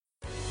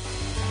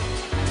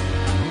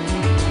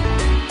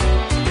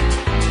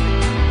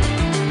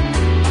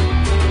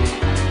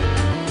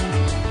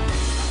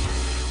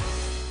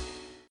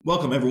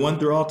Welcome, everyone,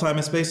 through all time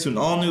and space to an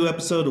all-new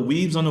episode of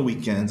Weebs on the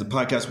Weekends, a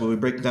podcast where we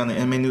break down the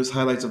anime news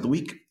highlights of the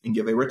week and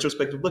give a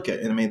retrospective look at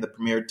anime that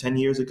premiered 10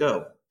 years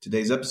ago.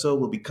 Today's episode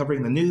will be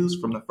covering the news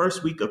from the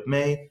first week of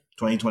May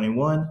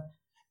 2021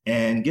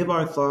 and give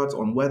our thoughts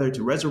on whether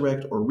to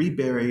resurrect or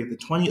rebury the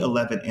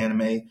 2011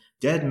 anime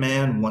Dead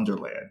Man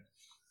Wonderland.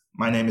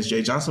 My name is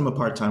Jay Johnson. I'm a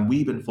part-time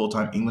weeb and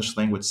full-time English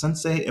language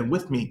sensei, and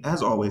with me,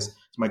 as always, is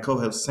my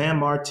co-host Sam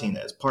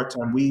Martinez,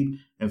 part-time weeb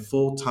and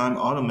full-time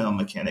automail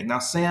mechanic. Now,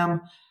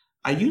 Sam,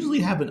 I usually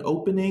have an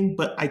opening,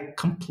 but I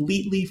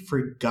completely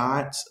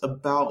forgot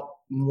about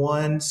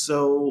one.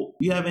 So,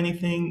 you have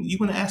anything you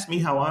want to ask me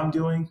how I'm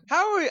doing?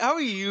 How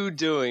are you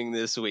doing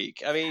this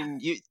week? I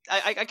mean,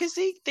 I can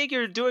think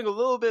you're doing a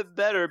little bit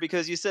better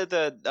because you said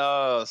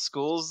that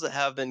schools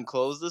have been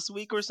closed this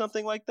week or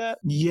something like that.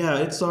 Yeah,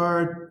 it's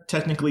our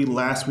technically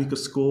last week of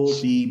school.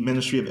 The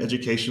Ministry of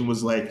Education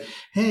was like,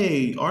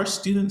 hey, our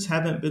students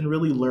haven't been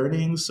really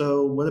learning,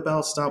 so what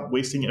about stop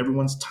wasting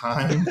everyone's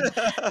time?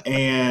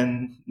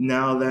 And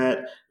now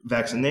that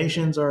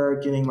vaccinations are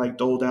getting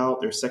doled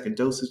out, their second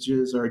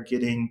dosages are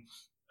getting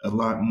a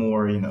lot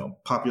more,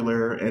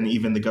 popular, and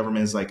even the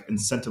government is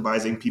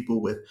incentivizing people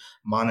with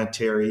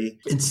monetary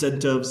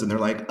incentives, and they're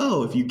like,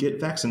 oh, if you get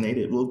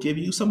vaccinated, we'll give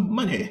you some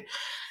money.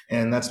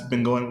 And that's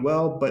been going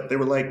well, but they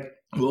were like,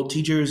 well,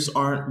 teachers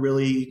aren't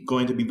really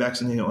going to be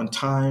vaccinated on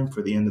time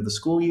for the end of the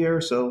school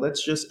year, so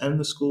let's just end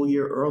the school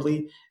year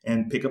early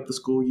and pick up the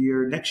school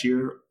year next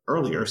year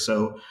earlier.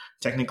 So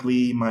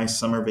technically my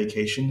summer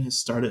vacation has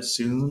started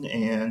soon,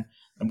 and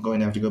I'm going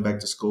to have to go back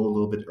to school a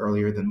little bit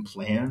earlier than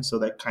planned. So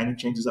that kind of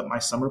changes up my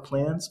summer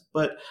plans.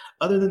 But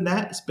other than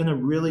that, it's been a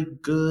really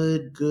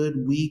good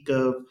week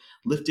of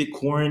lifted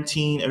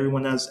quarantine.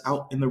 Everyone is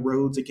out in the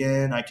roads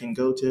again. I can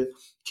go to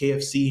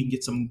KFC and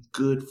get some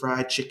good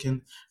fried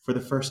chicken for the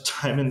first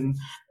time in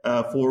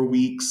 4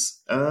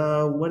 weeks.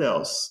 What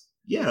else?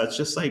 Yeah, it's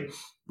just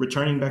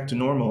returning back to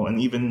normal.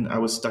 And even I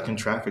was stuck in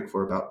traffic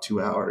for about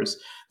 2 hours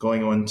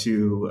going on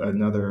to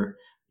another,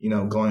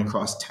 going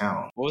across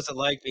town. What was it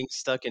like being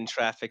stuck in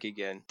traffic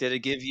again? Did it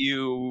give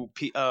you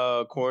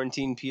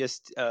quarantine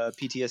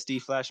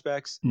PTSD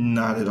flashbacks?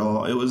 Not at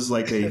all. It was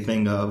like a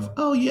thing of,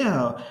 oh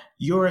yeah,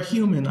 you're a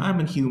human, I'm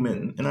a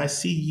human, and I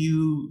see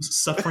you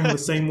suffering the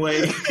same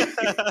way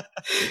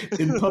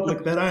in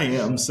public that I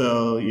am.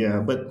 So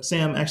yeah, but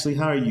Sam, actually,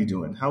 how are you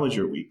doing? How was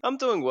your week? I'm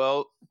doing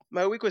well.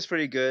 My week was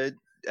pretty good.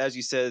 As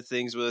you said,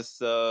 things with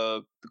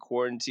the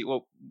quarantine,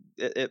 well,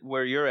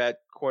 where you're at,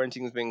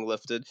 quarantine is being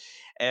lifted.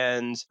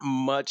 And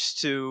much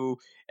to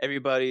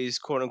everybody's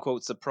quote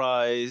unquote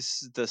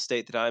surprise, the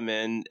state that I'm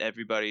in,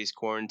 everybody's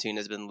quarantine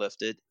has been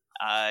lifted.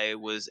 I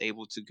was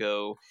able to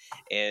go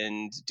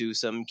and do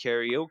some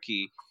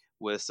karaoke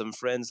with some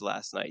friends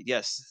last night.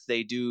 Yes,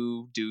 they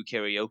do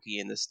karaoke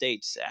in the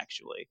States,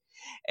 actually.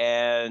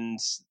 And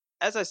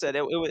as I said,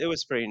 it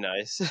was pretty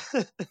nice.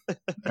 All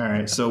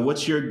right. So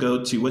what's your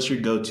go-to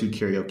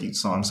karaoke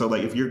song? So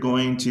if you're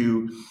going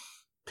to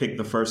pick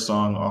the first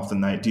song off the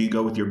night, do you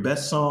go with your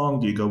best song?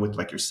 Do you go with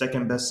your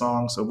second best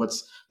song? So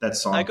what's that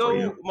song I for go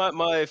you?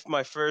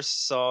 my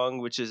first song,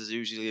 which is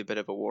usually a bit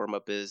of a warm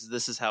up, is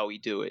 "This Is How We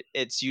Do It."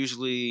 It's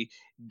usually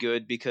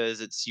good because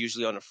it's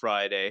usually on a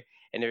Friday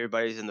and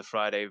everybody's in the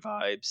Friday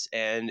vibes,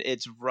 and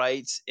it's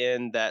right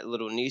in that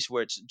little niche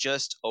where it's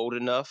just old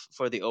enough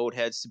for the old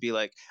heads to be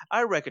like,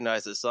 I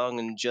recognize this song,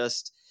 and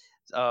just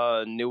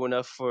new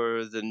enough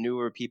for the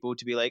newer people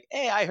to be like,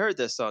 hey, I heard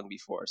this song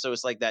before. So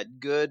it's like that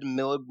good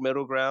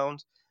middle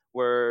ground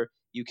where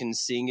you can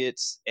sing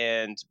it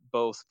and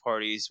both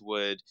parties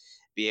would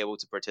be able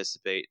to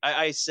participate.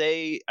 I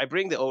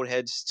bring the old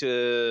heads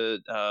to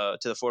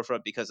the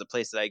forefront because the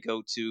place that I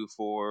go to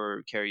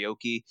for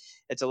karaoke,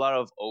 it's a lot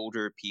of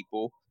older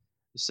people.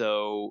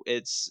 So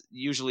it's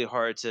usually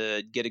hard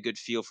to get a good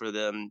feel for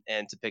them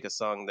and to pick a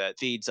song that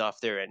feeds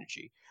off their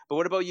energy. But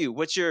what about you?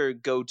 What's your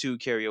go-to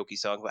karaoke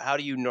song? How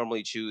do you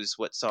normally choose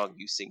what song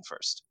you sing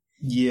first?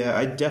 Yeah,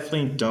 I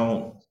definitely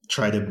don't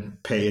try to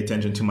pay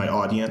attention to my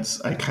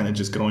audience. I kind of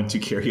just go into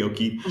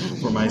karaoke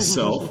for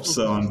myself.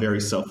 So I'm a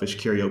very selfish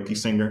karaoke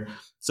singer.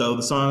 So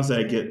the songs that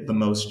I get the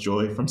most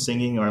joy from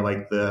singing are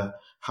the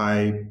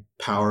high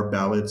power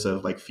ballads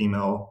of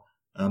female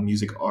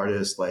music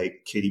artists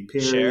like Katy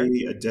Perry,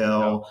 Cher?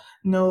 Adele.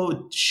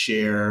 No,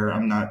 Cher.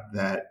 I'm not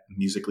that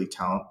musically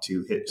talented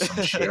to hit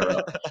some Cher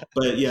up.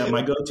 But yeah,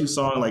 my go-to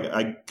song,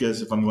 I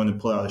guess if I'm going to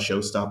pull out a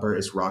showstopper,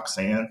 is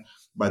Roxanne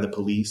by The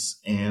Police.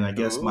 And I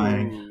guess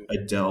my Ooh.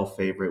 Adele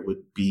favorite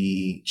would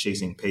be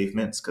Chasing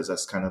Pavements, because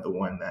that's kind of the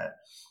one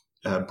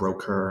that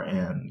broke her,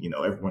 and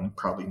everyone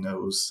probably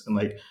knows.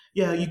 And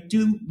yeah, you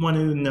do want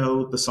to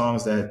know the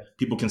songs that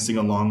people can sing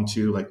along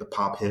to, like the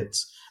pop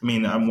hits. I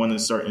mean, I want to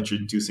start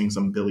introducing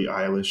some Billie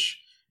Eilish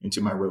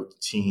into my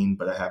routine,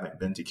 but I haven't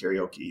been to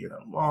karaoke in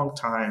a long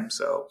time,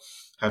 so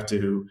I have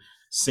to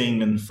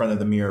sing in front of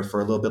the mirror for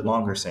a little bit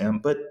longer, Sam.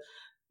 But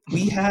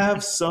we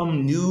have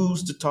some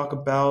news to talk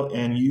about,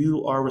 and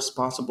you are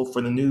responsible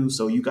for the news.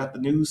 So you got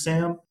the news,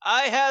 Sam?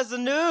 I has the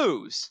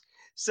news.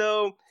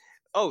 So,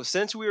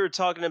 since we were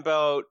talking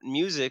about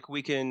music,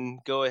 we can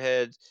go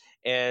ahead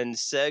and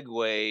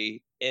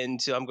segue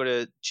into, I'm going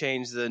to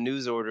change the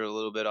news order a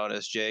little bit on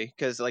us, Jay,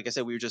 because like I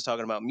said, we were just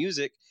talking about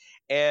music.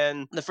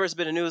 And the first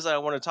bit of news that I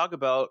want to talk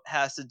about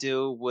has to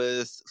do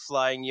with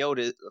Flying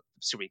Lotus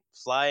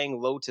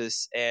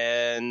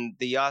and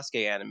the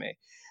Yasuke anime.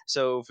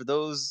 So for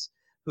those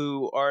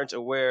who aren't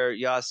aware,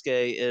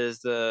 Yasuke is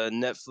the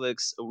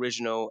Netflix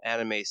original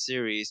anime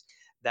series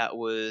that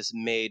was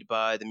made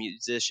by the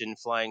musician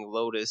Flying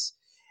Lotus.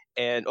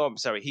 And I'm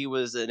sorry, he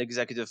was an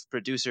executive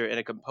producer and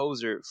a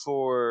composer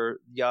for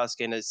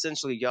Yasuke. And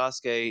essentially,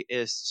 Yasuke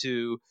is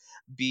to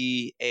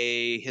be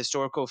a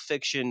historical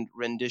fiction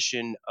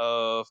rendition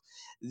of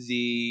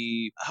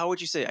the, how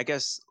would you say, I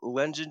guess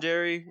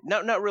legendary,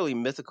 not really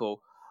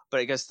mythical, but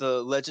I guess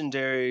the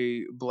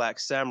legendary black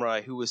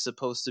samurai who was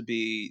supposed to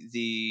be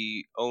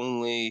the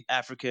only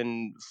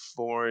African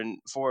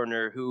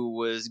foreigner who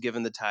was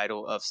given the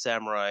title of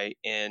samurai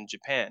in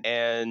Japan.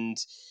 And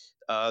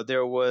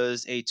there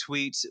was a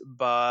tweet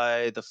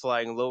by the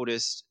Flying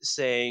Lotus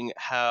saying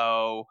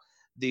how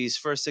these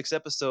first 6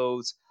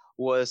 episodes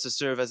was to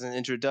serve as an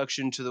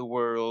introduction to the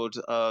world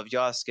of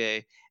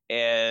Yasuke,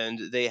 and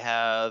they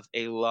have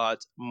a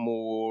lot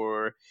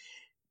more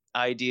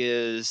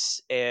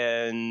ideas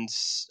and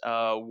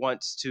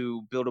wants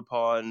to build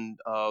upon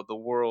the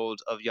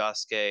world of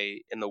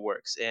Yasuke in the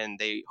works, and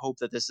they hope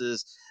that this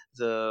is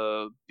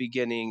the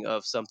beginning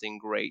of something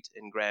great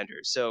and grander.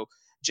 So,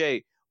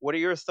 Jay, what are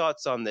your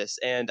thoughts on this?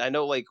 And I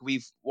know, like,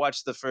 we've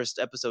watched the first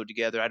episode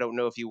together. I don't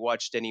know if you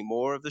watched any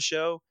more of the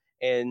show,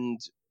 and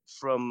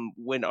from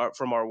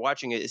our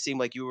watching it, it seemed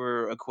like you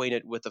were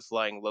acquainted with the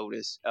Flying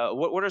Lotus.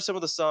 What are some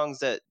of the songs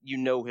that you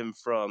know him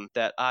from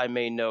that I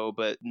may know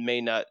but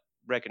may not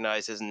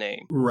recognize his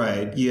name?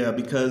 Right. Yeah,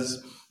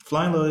 because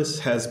Flying Lotus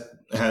has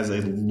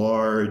a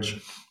large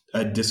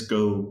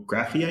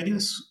discography, I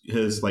guess,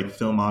 his like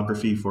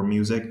filmography for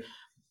music.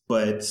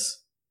 But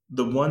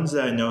the ones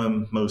that I know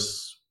him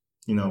most,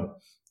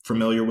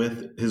 familiar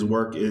with his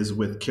work is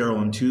with Carol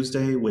and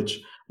Tuesday,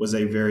 which was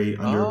a very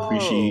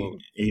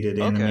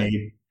underappreciated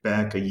anime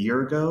back a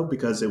year ago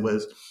because it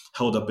was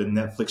held up in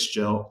Netflix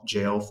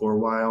jail for a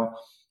while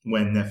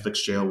when Netflix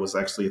jail was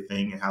actually a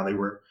thing, and how they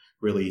were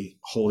really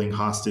holding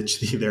hostage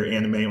their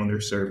anime on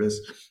their service,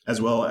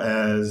 as well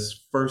as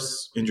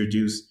first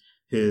introduced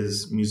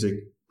his music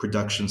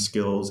production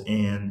skills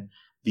in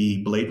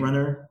the Blade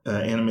Runner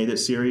animated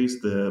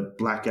series, the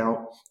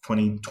Blackout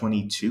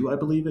 2022, I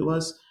believe it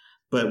was.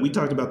 But we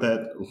talked about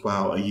that,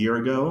 a year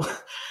ago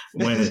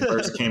when it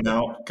first came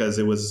out, because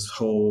it was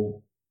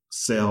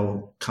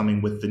wholesale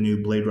coming with the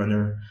new Blade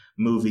Runner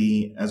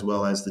movie, as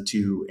well as the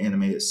 2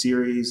 animated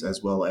series,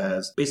 as well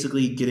as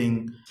basically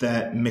getting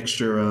that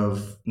mixture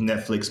of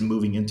Netflix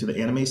moving into the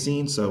anime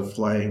scene. So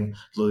Flying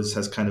Lotus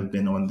has kind of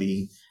been on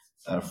the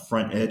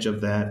front edge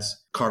of that,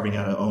 carving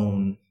out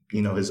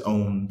his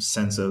own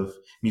sense of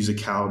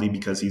musicality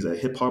because he's a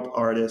hip hop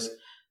artist.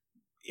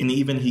 And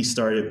even he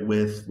started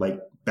with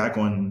back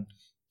on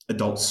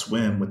Adult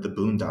Swim with the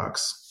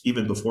Boondocks,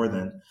 even before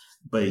then.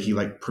 But he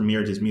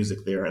premiered his music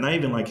there, and I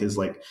even like his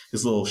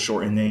little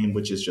shortened name,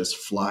 which is just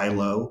Fly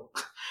Low.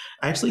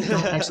 I actually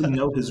don't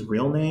know his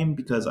real name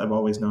because I've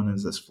always known him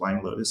as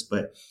Flying Lotus.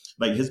 But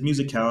his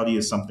musicality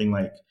is something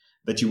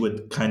that you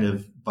would kind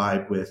of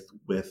vibe with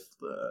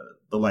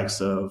the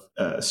likes of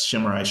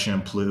Samurai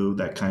Champloo,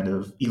 that kind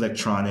of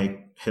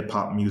electronic hip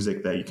hop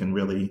music that you can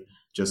really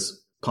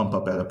just pump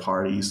up at a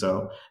party.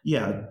 So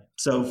yeah,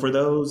 so for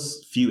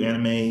those few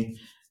anime.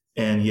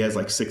 And he has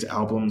 6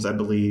 albums, I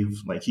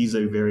believe. He's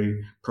a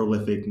very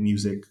prolific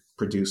music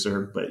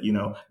producer, but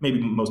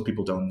maybe most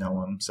people don't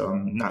know him. So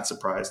I'm not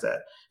surprised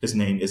that his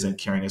name isn't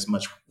carrying as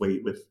much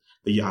weight with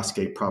the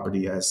Yasuke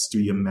property as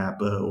Studio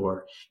Mappa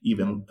or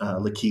even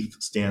Lakeith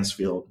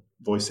Stansfield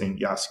voicing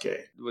Yasuke.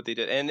 What they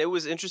did. And it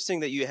was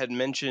interesting that you had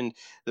mentioned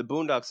the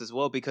Boondocks as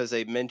well, because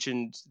they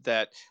mentioned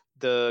that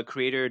the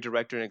creator,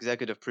 director, and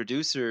executive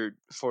producer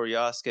for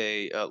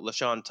Yasuke,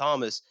 LaShawn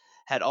Thomas,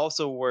 had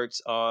also worked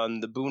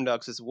on the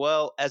Boondocks as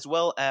well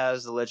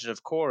as The Legend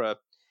of Korra.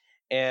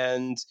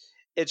 And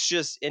it's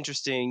just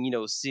interesting,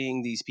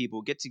 seeing these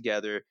people get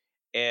together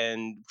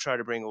and try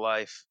to bring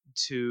life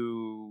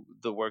to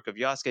the work of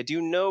Yasuke. Do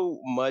you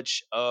know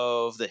much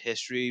of the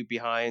history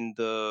behind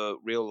the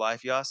real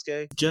life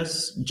Yasuke?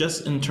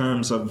 Just in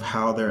terms of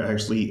how they're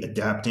actually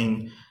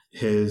adapting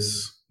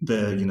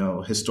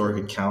the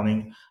historic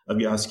accounting of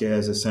Yasuke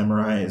as a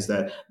samurai, is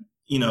that,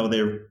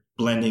 they're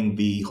blending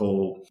the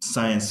whole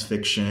science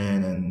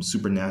fiction and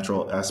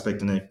supernatural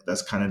aspect in it.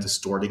 That's kind of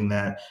distorting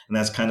that. And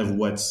that's kind of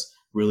what's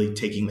really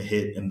taking the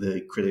hit in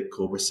the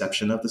critical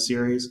reception of the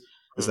series,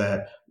 is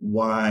that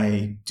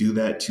why do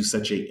that to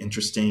such an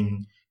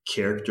interesting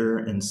character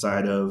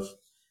inside of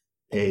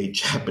a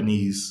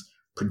Japanese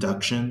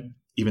production,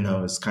 even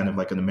though it's kind of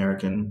like an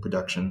American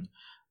production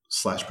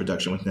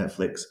with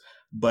Netflix.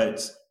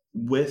 But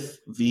with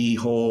the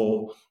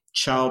whole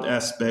child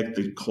aspect,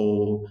 the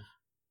whole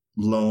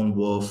lone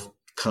wolf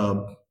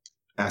cub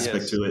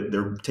aspect to it,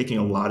 they're taking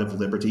a lot of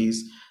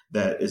liberties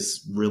that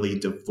is really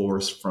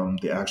divorced from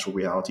the actual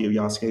reality of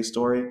Yasuke's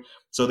story.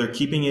 So they're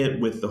keeping it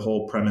with the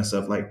whole premise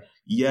of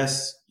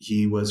yes,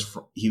 he was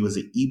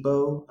an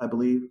Igbo, I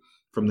believe,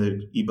 from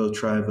the Igbo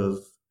tribe of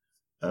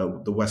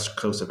the west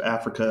coast of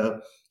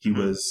Africa. He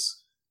Mm-hmm.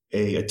 was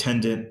a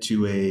attendant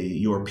to a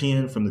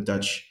European from the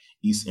Dutch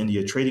East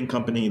India Trading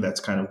Company. That's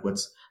kind of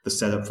what's the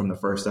setup from the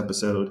first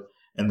episode.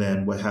 And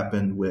then what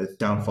happened with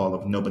downfall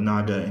of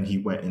Nobunaga, and he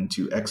went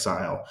into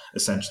exile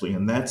essentially,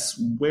 and that's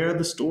where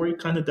the story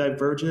kind of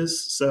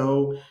diverges.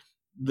 So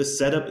the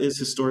setup is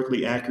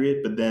historically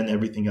accurate, but then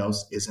everything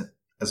else isn't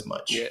as Yeah,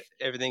 much.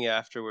 everything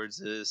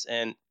afterwards is,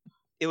 and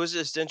it was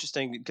just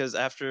interesting because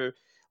after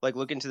like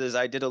looking into this,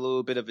 I did a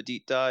little bit of a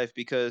deep dive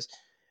because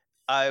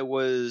I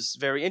was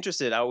very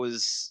interested. I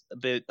was a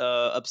bit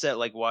upset,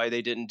 like why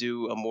they didn't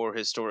do a more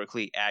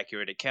historically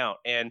accurate account.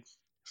 And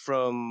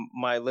from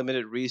my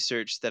limited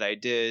research that I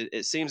did,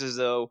 it seems as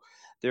though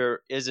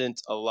there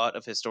isn't a lot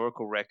of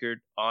historical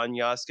record on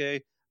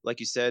Yasuke. Like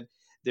you said,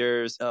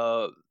 there's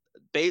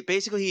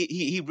basically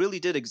he really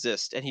did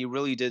exist and he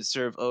really did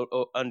serve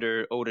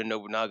under Oda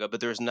Nobunaga,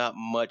 but there's not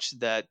much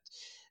that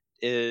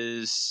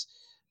is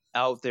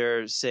out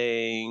there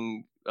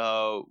saying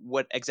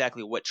what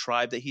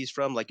tribe that he's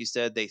from. Like you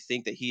said, they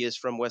think that he is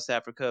from West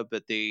Africa,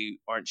 but they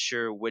aren't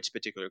sure which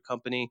particular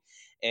company,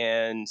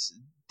 and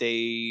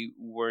they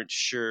weren't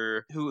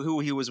sure who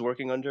he was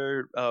working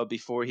under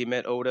before he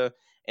met Oda.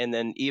 And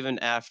then even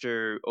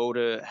after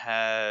Oda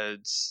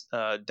had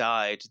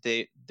died,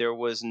 there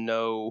was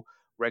no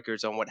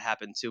records on what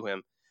happened to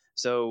him.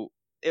 So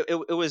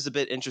it was a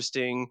bit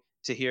interesting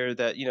to hear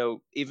that,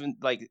 even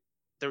like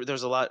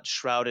there's a lot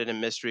shrouded in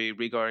mystery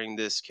regarding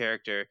this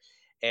character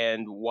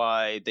and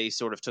why they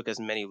sort of took as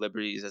many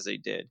liberties as they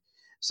did.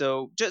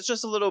 So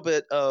just a little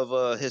bit of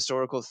a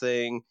historical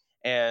thing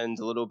and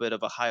a little bit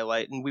of a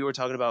highlight. And we were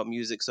talking about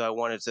music, so I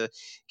wanted to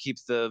keep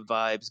the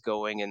vibes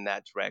going in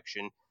that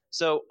direction.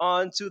 So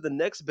on to the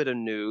next bit of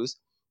news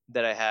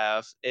that I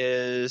have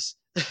is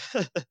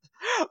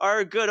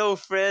our good old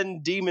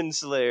friend Demon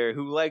Slayer,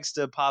 who likes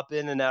to pop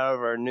in and out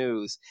of our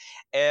news.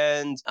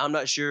 And I'm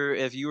not sure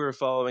if you were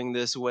following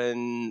this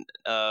following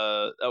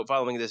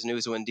this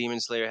news when Demon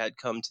Slayer had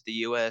come to the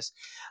U.S.,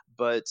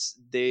 but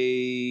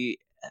Demon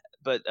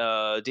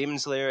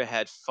Slayer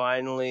had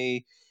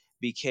finally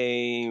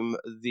became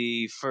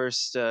the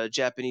first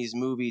Japanese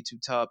movie to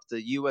top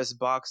the U.S.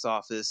 box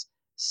office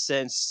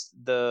since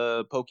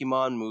the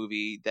Pokemon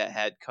movie that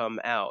had come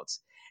out.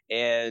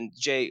 And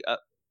Jay,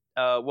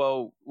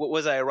 well,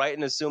 was I right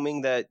in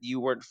assuming that you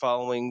weren't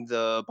following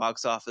the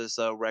box office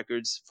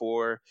records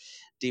for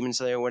Demon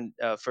Slayer when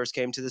first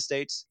came to the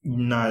States?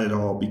 Not at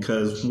all,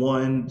 because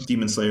one,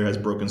 Demon Slayer has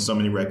broken so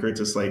many records.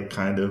 It's like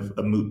kind of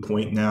a moot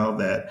point now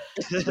that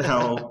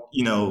how,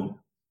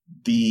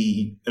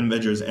 the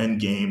Avengers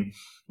Endgame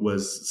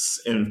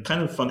was in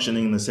kind of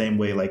functioning in the same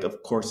way. Like,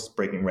 of course, it's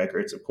breaking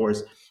records. Of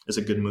course, it's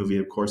a good movie.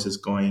 Of course, it's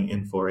going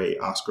in for a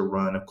Oscar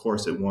run. Of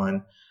course, it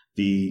won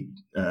the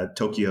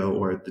Tokyo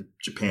or the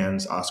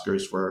Japan's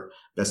Oscars for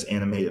Best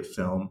Animated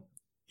Film.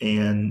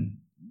 And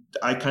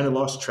I kind of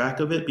lost track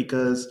of it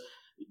because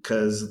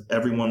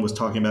everyone was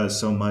talking about it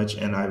so much,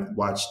 and I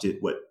watched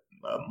it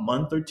a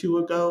month or two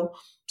ago.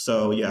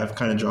 So yeah, I've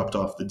kind of dropped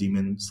off the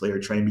Demon Slayer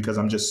train because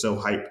I'm just so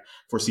hyped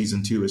for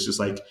season 2. It's just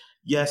like,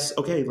 yes,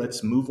 okay,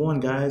 let's move on,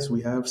 guys.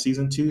 We have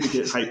season 2 to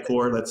get hyped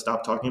for. Let's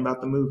stop talking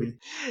about the movie.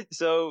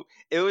 So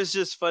it was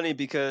just funny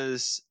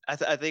because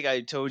I think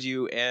I told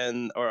you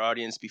and our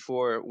audience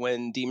before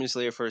when Demon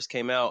Slayer first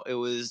came out, it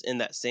was in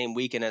that same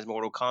weekend as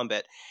Mortal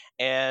Kombat.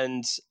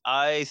 And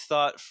I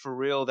thought for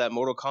real that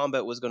Mortal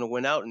Kombat was going to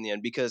win out in the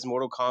end because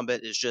Mortal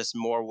Kombat is just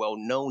more well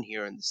known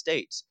here in the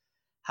States.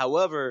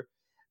 However,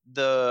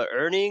 the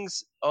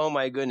earnings, oh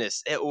my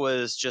goodness, it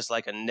was just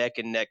like a neck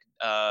and neck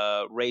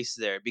race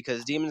there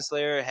because Demon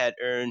Slayer had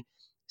earned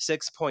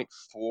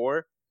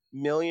 $6.4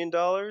 million,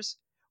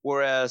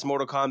 whereas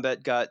Mortal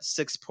Kombat got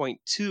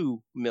 $6.2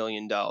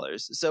 million.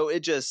 So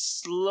it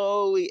just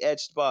slowly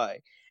edged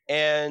by.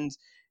 And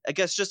I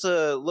guess just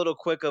a little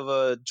quick of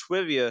a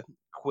trivia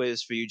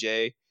quiz for you,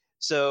 Jay.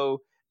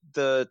 So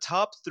the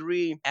top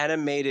three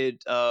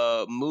animated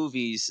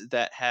movies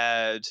that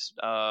had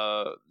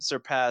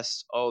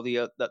surpassed all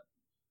the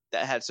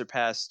that had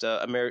surpassed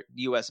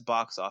U.S.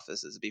 box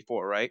offices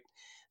before, right?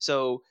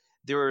 So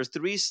there were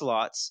three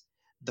slots.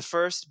 The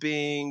first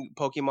being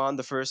Pokemon,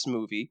 the first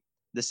movie.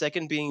 The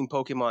second being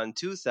Pokemon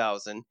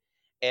 2000.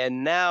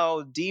 And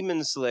now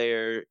Demon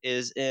Slayer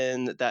is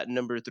in that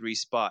number 3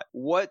 spot.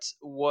 What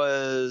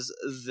was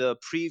the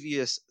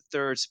previous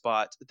third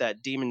spot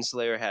that Demon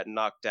Slayer had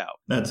knocked out?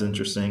 That's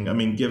interesting. I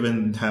mean,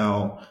 given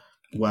how,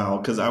 wow,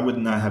 because I would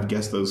not have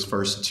guessed those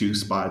first 2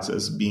 spots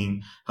as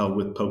being held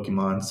with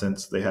Pokemon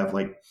since they have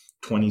like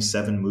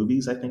 27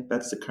 movies. I think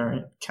that's the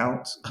current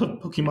count of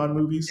Pokemon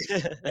movies.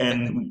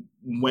 And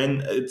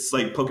when it's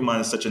like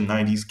Pokemon is such a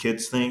 90s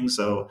kids thing,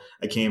 so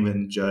I can't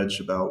even judge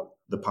about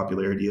the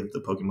popularity of the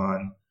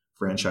Pokemon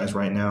franchise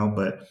right now.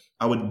 But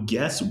I would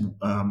guess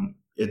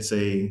it's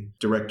a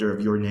director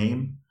of Your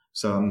Name.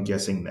 So I'm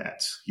guessing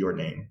that's Your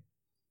Name.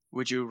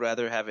 Would you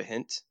rather have a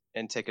hint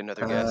and take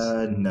another guess?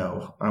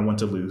 No, I want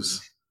to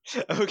lose.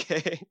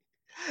 Okay.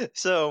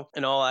 So,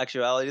 in all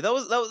actuality, that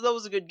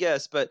was a good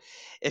guess. But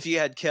if you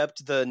had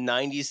kept the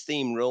 '90s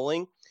theme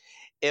rolling,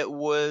 it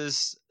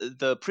was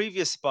the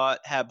previous spot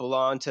had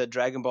belonged to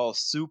Dragon Ball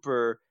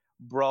Super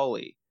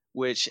Brawly,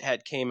 which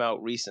had came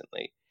out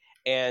recently,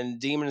 and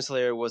Demon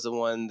Slayer was the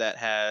one that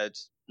had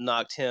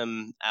knocked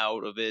him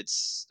out of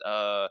its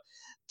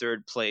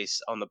third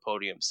place on the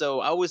podium.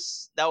 So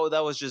that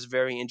was just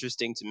very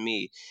interesting to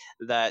me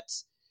that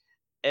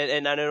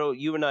and I know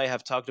you and I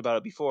have talked about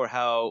it before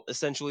how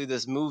essentially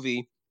this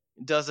movie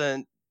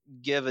doesn't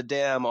give a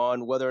damn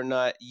on whether or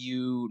not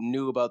you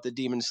knew about the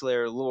Demon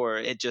Slayer lore.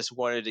 It just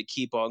wanted to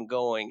keep on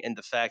going, and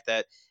the fact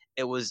that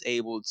it was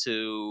able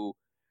to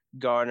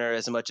garner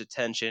as much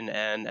attention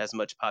and as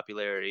much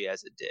popularity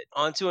as it did.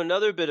 On to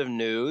another bit of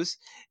news.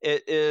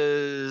 It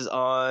is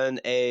on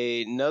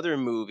another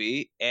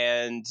movie,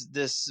 and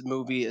this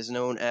movie is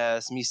known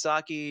as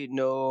Misaki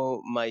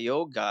no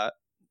Mayoga,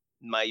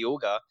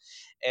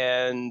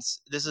 and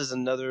this is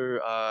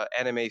another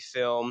anime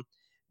film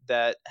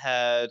that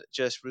had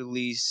just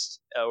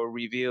released or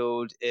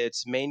revealed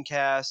its main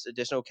cast,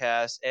 additional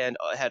cast, and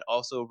had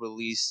also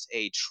released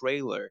a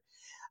trailer.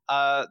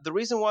 The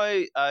reason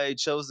why I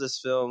chose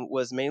this film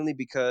was mainly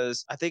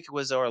because I think it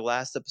was our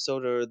last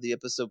episode or the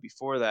episode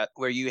before that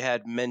where you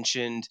had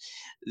mentioned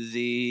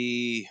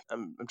I'm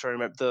trying to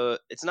remember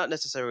it's not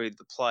necessarily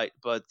the plight,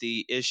 but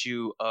the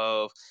issue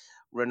of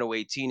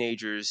runaway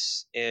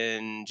teenagers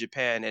in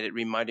Japan, and it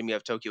reminded me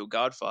of Tokyo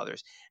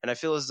Godfathers. And I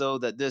feel as though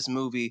that this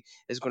movie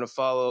is going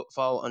to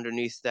fall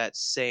underneath that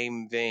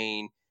same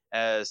vein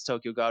as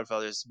Tokyo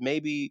Godfathers.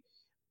 Maybe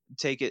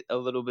take it a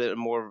little bit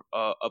more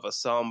of a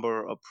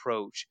somber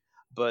approach.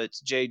 But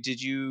Jay,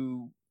 did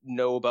you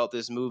know about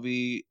this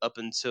movie up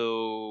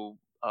until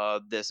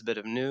this bit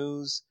of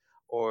news,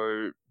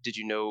 or did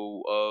you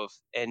know of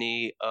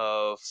any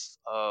of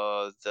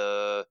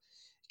the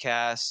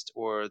cast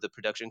or the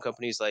production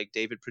companies like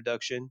David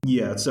Production?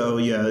 Yeah, so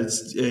yeah,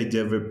 it's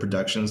David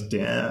Productions.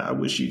 Damn, I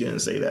wish you didn't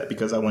say that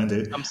because I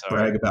wanted to I'm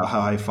sorry. brag about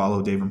how I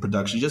follow David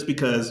Productions. Just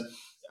because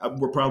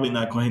we're probably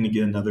not going to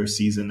get another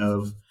season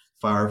of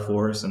Fire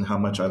Force, and how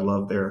much I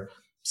love their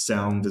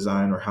sound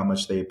design or how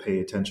much they pay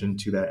attention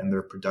to that in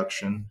their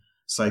production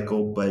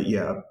cycle. But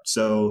yeah,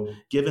 so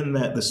given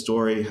that the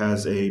story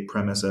has a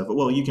premise of,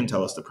 well, you can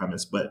tell us the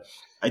premise, but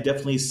I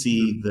definitely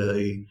see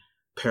the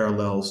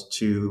parallels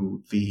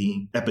to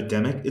the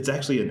epidemic. It's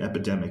actually an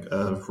epidemic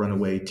of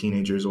runaway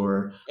teenagers,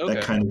 or that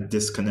Okay. kind of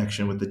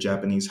disconnection with the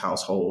Japanese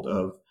household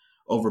of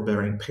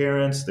overbearing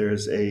parents.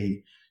 There's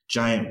a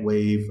giant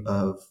wave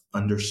of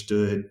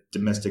understood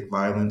domestic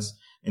violence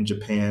in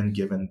Japan,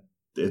 given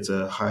it's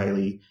a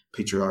highly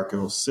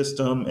patriarchal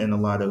system, and a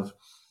lot of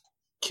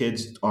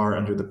kids are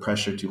under the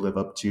pressure to live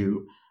up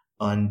to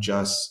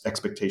unjust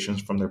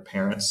expectations from their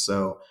parents.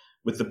 So,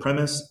 with the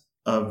premise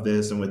of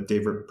this and with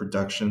David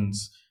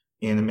Productions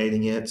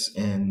animating it,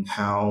 and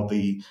how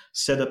the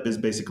setup is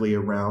basically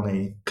around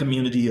a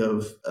community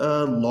of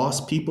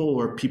lost people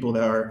or people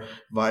that are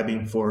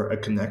vibing for a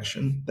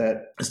connection,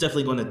 that is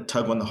definitely going to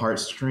tug on the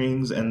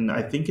heartstrings. And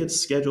I think it's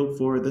scheduled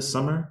for this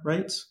summer,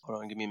 right? Hold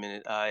on, give me a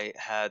minute. I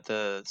had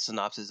the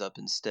synopsis up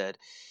instead.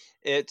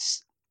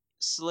 It's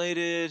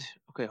slated.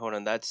 Okay, hold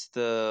on. That's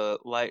the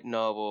light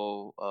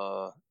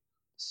novel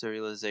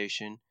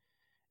serialization.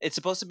 It's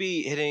supposed to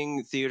be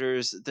hitting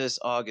theaters this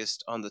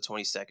August on the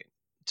 22nd,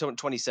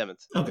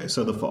 27th. Okay,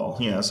 so the fall.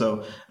 Yeah,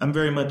 so I'm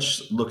very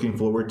much looking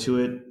forward to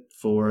it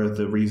for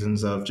the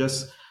reasons of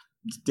just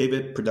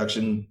David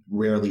Production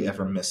rarely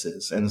ever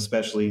misses, and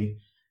especially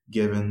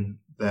given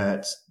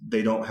that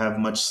they don't have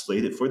much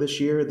slated for this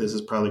year, this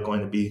is probably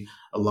going to be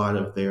a lot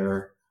of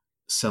their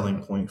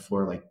selling point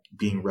for like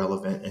being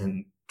relevant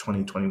in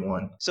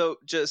 2021. So,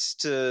 just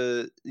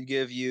to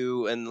give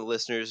you and the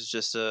listeners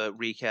just a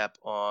recap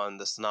on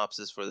the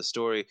synopsis for the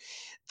story,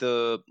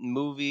 the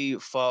movie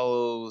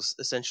follows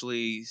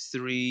essentially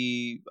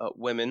three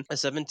women: a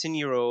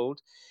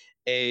 17-year-old,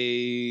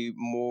 a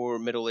more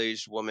middle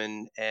aged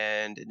woman,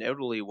 and an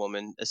elderly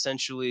woman.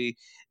 Essentially,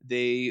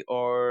 they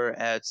are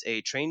at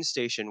a train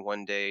station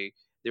one day.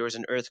 There was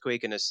an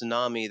earthquake and a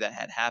tsunami that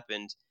had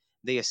happened.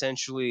 They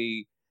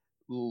essentially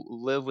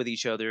live with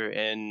each other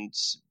and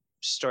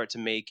start to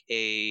make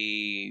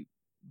a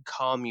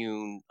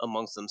commune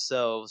amongst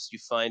themselves. You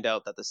find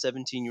out that the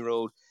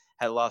 17-year-old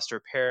had lost her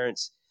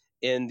parents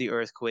in the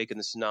earthquake and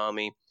the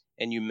tsunami.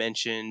 And you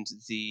mentioned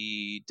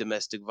the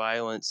domestic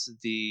violence.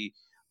 The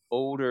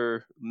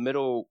older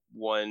middle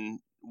one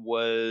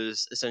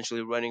was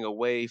essentially running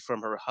away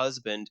from her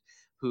husband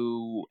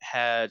who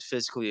had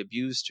physically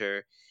abused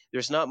her.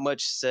 There's not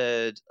much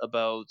said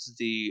about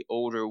the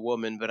older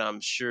woman, but I'm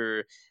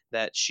sure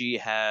that she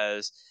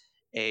has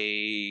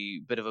a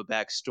bit of a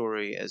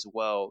backstory as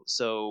well.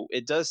 So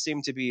it does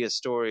seem to be a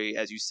story,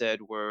 as you said,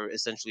 where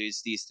essentially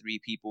it's these three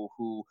people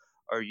who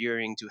are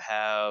yearning to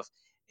have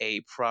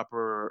a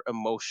proper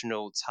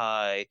emotional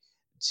tie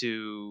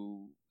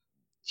to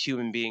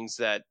human beings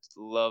that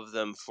love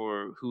them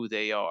for who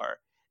they are,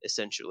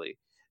 essentially.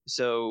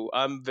 So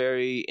I'm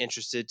very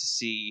interested to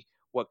see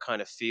what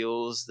kind of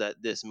feels that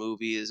this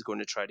movie is going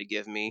to try to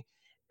give me.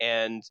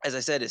 And as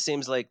I said, it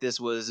seems like this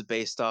was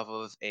based off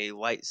of a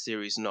light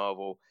series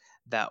novel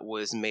that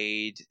was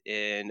made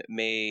in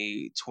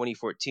May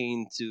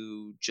 2014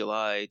 to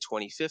July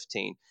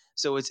 2015.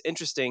 So it's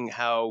interesting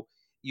how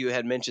you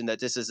had mentioned that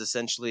this is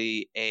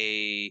essentially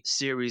a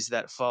series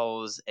that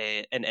follows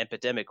an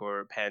epidemic or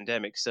a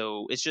pandemic.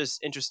 So it's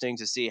just interesting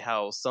to see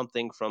how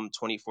something from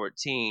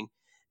 2014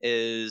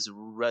 is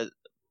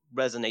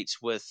resonates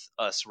with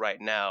us right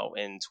now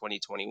in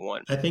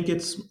 2021. I think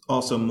it's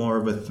also more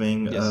of a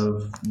thing Yes.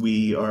 of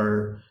we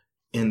are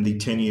in the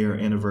 10-year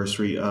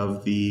anniversary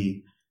of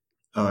the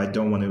I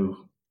don't want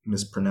to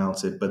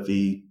mispronounce it, but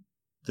the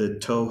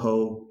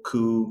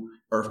Tohoku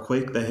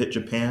earthquake that hit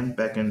Japan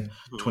back in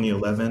Mhm.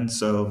 2011.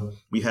 So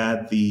we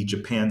had the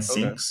Japan Okay.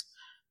 sinks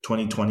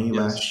 2020 Yes.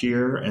 last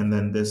year, and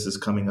then this is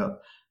coming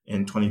up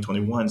in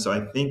 2021. So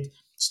I think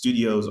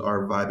studios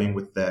are vibing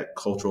with that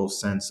cultural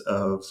sense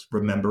of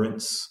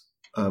remembrance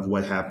of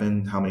what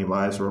happened, how many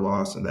lives were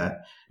lost, and that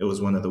it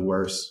was one of the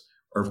worst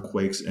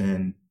earthquakes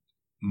in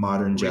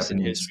modern Recent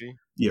Japanese, history.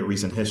 yeah,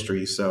 recent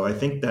history. So I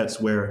think that's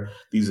where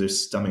these are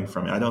stemming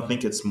from. I don't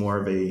think it's more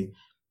of a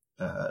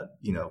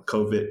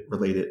COVID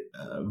related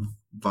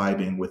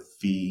vibing with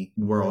the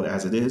world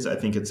as it is. I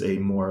think it's a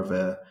more of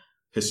a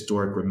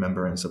historic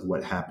remembrance of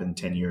what happened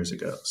 10 years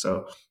ago.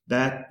 So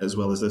that, as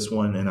well as this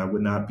one, and I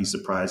would not be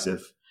surprised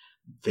if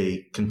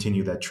they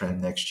continue that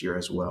trend next year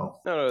as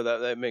well. No,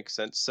 that makes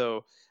sense.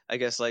 So I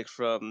guess like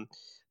from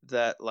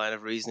that line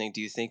of reasoning,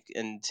 do you think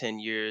in 10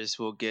 years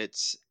we'll get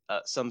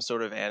some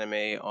sort of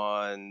anime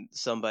on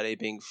somebody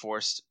being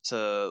forced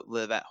to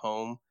live at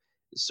home,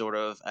 sort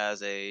of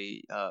as a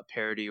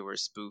parody or a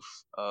spoof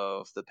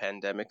of the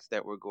pandemic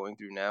that we're going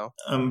through now?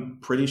 I'm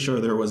pretty sure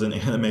there was an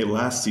anime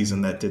last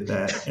season that did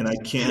that, and I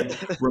can't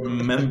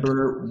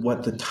remember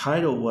what the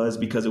title was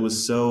because it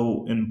was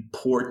so in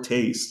poor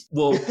taste.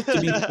 Well, to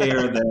be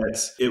fair,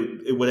 that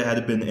it would have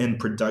had been in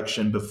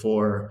production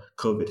before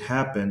COVID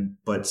happened,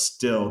 but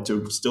still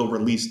to still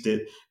released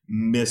it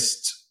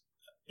missed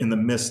in the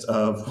midst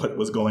of what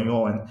was going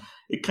on.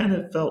 It kind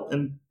of felt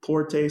in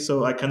poor taste,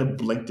 so I kind of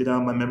blinked it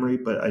out of my memory,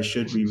 but I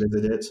should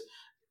revisit it.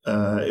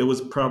 It was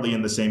probably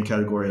in the same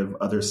category of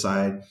Other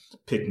Side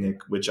Picnic,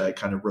 which I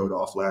kind of wrote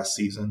off last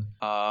season.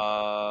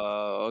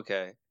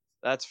 Okay.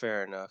 That's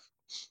fair enough.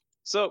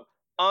 So,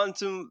 on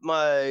to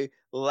my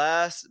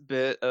last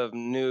bit of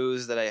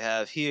news that I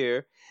have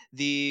here.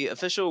 The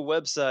official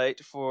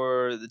website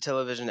for the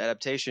television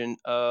adaptation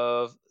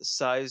of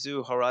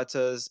Saizu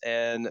Harata's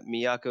and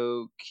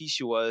Miyako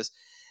Kishiwa's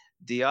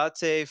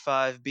Diate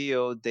 5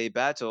 Bio de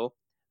Battle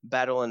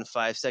in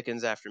 5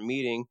 Seconds After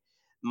Meeting,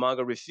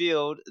 manga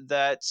revealed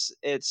that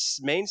its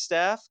main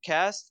staff,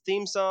 cast,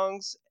 theme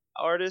songs,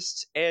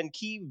 artists, and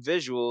key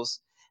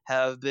visuals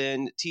have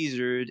been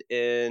teasered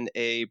in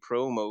a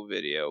promo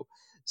video.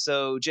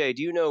 So, Jay,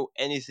 do you know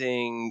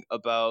anything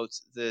about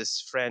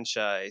this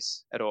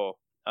franchise at all?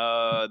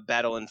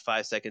 Battle in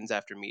 5 Seconds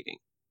After Meeting.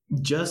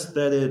 Just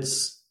that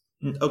it's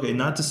okay,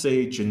 not to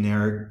say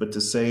generic, but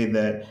to say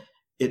that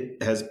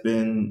it has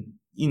been,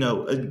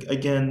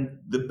 again,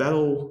 the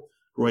battle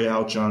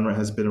royale genre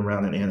has been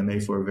around in anime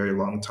for a very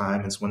long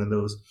time. It's one of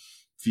those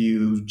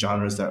few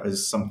genres that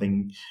is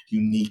something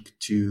unique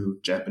to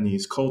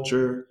Japanese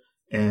culture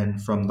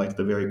and from like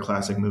the very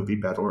classic movie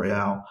Battle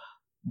Royale.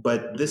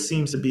 But Mm-hmm. this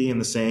seems to be in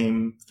the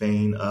same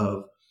vein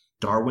of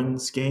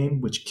Darwin's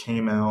Game, which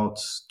came out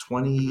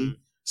Mm-hmm.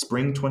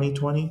 spring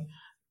 2020,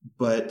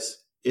 but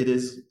it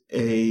is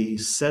a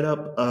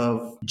setup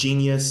of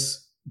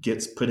genius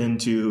gets put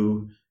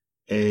into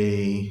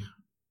a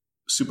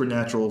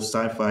supernatural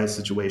sci-fi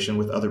situation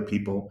with other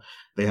people.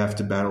 They have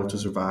to battle to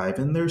survive,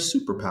 and there's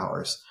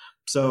superpowers.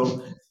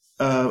 So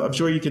I'm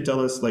sure you could tell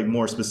us like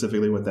more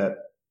specifically what that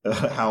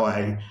how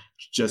I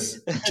just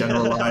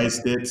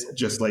generalized it,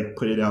 just like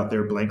put it out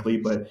there blankly.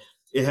 But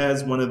it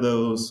has one of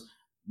those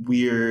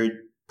weird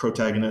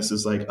protagonists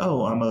is like,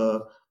 oh, I'm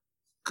a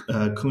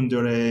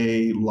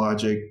kundere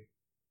logic,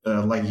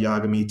 like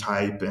Yagami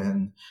type,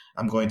 and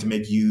I'm going to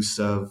make use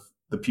of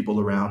the people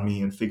around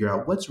me and figure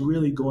out what's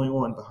really going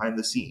on behind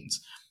the scenes.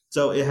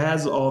 So it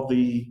has all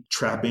the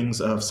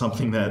trappings of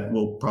something that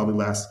will probably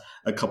last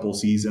a couple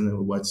seasons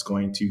and what's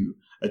going to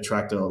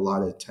attract a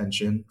lot of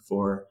attention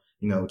for,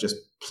 just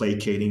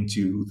placating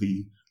to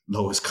the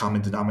lowest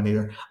common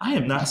denominator. I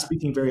am not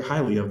speaking very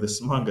highly of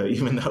this manga,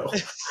 even though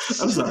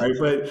I'm sorry,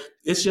 but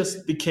it's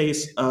just the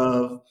case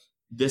of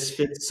this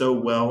fits so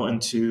well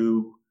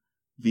into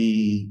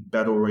the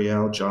battle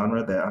royale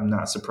genre that I'm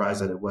not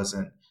surprised that it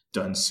wasn't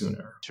done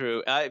sooner.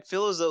 True. I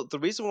feel as though the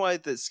reason why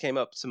this came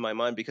up to my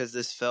mind because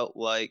this felt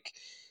like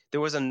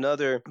there was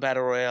another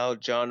battle royale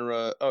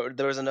genre, or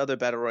there was another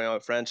battle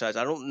royale franchise.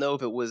 I don't know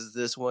if it was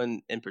this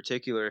one in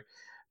particular,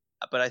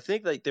 but I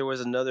think like there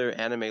was another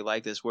anime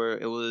like this where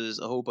it was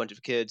a whole bunch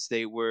of kids.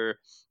 They were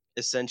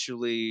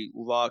essentially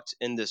locked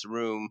in this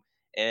room,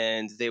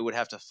 and they would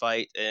have to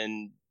fight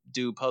and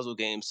do puzzle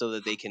games so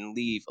that they can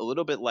leave. A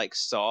little bit like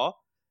Saw,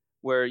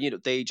 where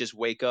they just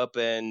wake up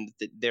and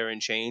they're in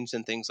chains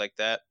and things like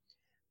that.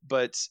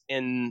 But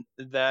in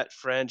that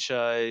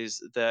franchise,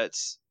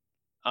 that's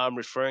I'm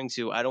referring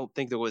to, I don't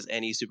think there was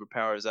any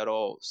superpowers at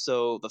all.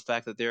 So the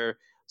fact that they're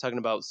talking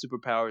about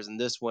superpowers in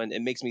this one,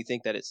 it makes me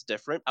think that it's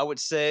different. I would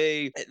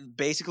say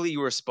basically you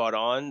were spot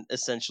on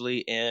essentially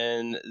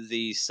in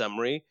the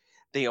summary.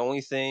 The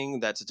only thing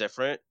that's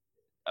different,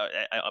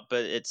 but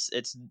it's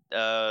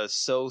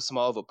so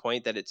small of a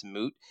point that it's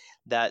moot,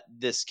 that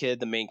this kid,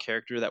 the main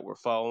character that we're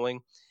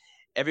following,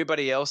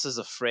 everybody else is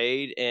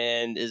afraid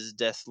and is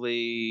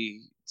deathly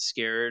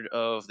scared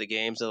of the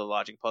games, of the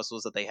logic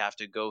puzzles that they have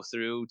to go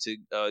through to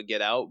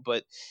get out.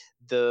 But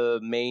the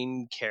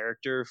main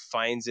character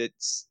finds it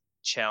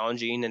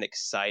challenging and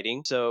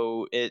exciting.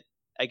 So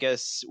I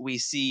guess we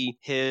see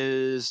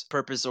his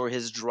purpose or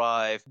his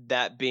drive,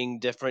 that being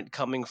different,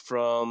 coming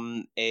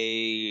from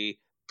a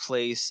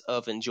place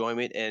of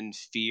enjoyment and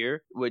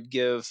fear, would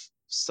give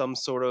some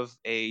sort of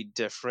a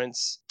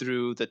difference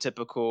through the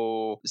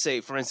typical,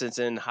 say for instance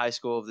in High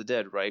School of the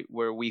Dead, right,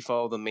 where we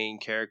follow the main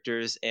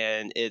characters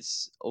and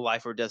it's a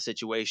life or death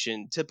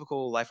situation,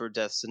 typical life or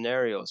death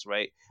scenarios,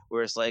 right,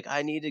 where it's like,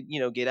 I need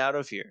to, get out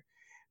of here,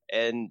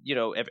 and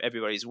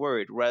everybody's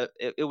worried.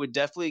 It would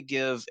definitely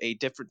give a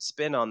different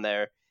spin on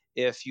there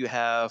if you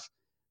have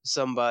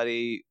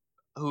somebody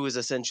who is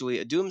essentially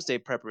a doomsday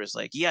prepper, is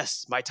like,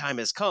 yes, my time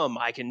has come,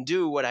 I can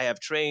do what I have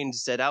trained,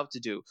 set out to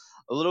do,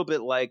 a little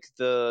bit like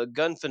the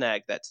gun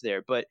fanatic that's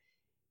there. But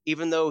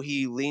even though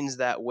he leans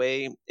that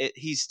way,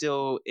 he's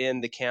still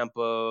in the camp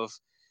of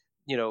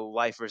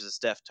life versus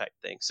death type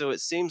thing. So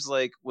it seems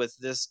like with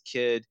this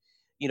kid,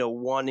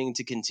 wanting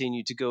to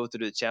continue to go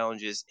through the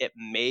challenges, it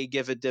may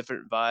give a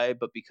different vibe,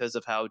 but because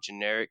of how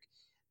generic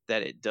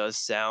that it does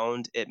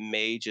sound, it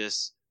may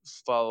just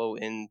follow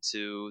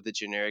into the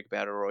generic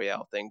battle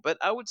royale thing. But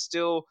I would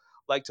still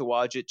like to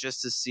watch it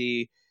just to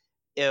see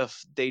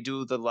if they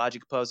do the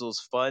logic puzzles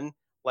fun,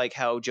 like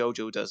how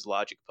JoJo does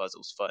logic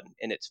puzzles fun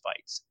in its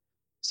fights.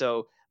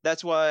 So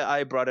that's why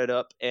I brought it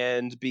up,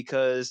 and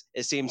because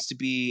it seems to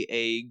be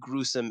a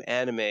gruesome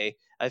anime,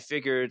 I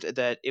figured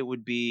that it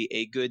would be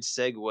a good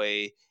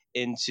segue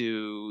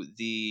into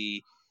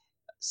the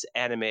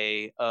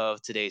anime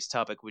of today's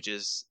topic, which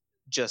is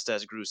just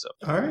as gruesome.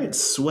 All right,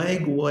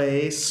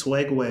 swagway,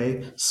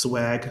 swagway.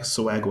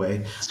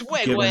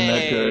 Given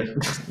that Swagway. you're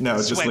no,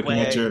 just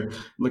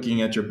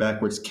looking at your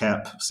backwards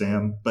cap,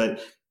 Sam.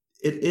 But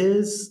it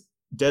is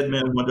Dead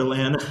Man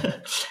Wonderland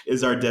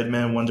is our Dead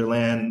Man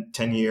Wonderland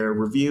 10-year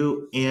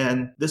review,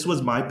 and this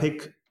was my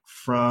pick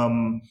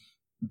from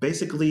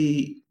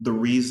basically the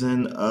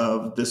reason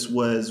of this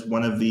was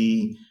one of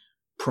the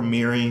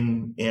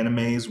premiering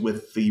animes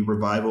with the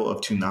revival of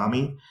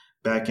Toonami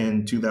back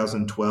in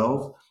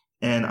 2012.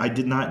 And I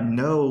did not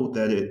know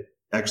that it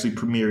actually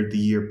premiered the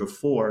year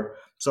before.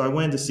 So I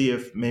wanted to see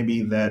if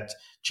maybe that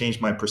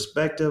changed my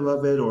perspective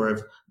of it, or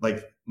if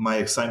like my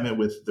excitement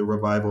with the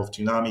revival of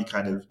Toonami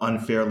kind of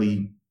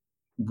unfairly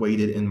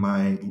weighted in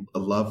my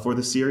love for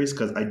the series.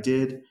 Because I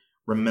did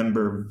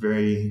remember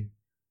very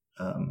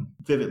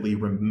vividly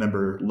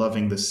remember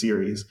loving the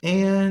series.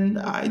 And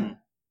I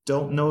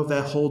don't know if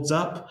that holds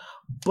up,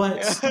 but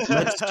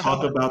let's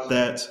talk about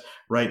that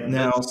right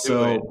now.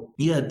 So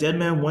yeah, Dead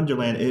Man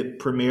Wonderland, it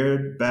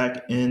premiered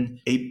back in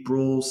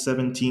April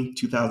 17th,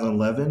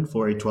 2011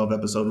 for a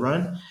 12-episode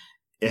run,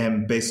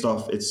 and based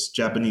off its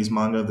Japanese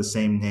manga of the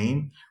same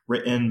name,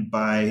 written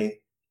by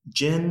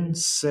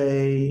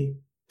Jinsei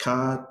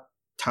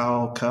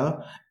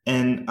Kataoka.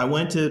 And I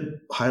wanted to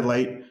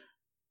highlight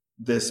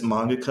this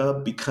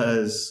mangaka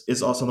because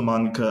it's also the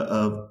mangaka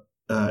of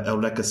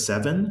Eureka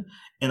 7.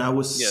 And I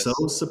was so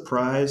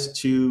surprised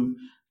to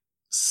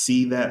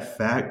see that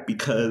fact,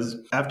 because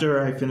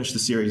after I finished the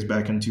series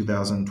back in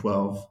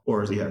 2012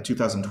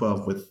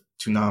 with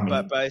Toonami.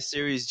 But by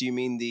series, do you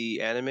mean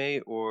the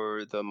anime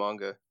or the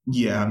manga?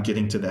 Yeah, I'm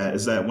getting to that.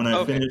 Is that when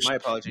I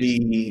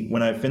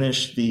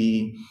finished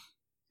the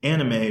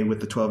anime with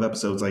the 12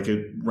 episodes, like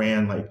it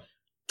ran like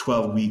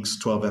 12 weeks,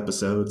 12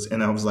 episodes,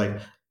 and I was like,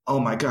 oh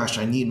my gosh,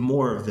 I need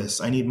more of this.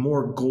 I need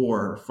more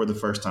gore for the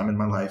first time in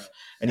my life.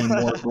 I need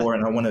more gore,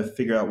 and I want to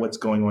figure out what's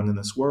going on in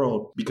this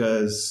world,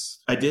 because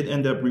I did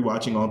end up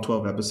rewatching all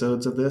 12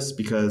 episodes of this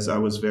because I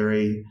was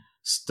very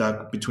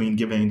stuck between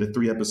giving the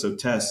 3-episode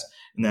test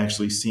and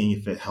actually seeing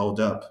if it held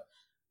up,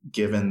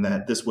 given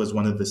that this was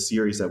one of the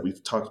series that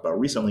we've talked about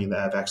recently that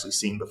I've actually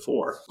seen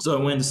before. So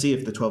I wanted to see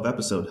if the 12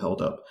 episode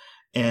held up.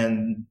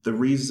 And the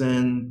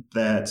reason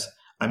that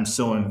I'm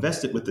so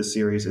invested with this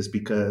series is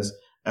because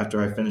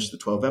after I finished the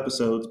 12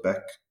 episodes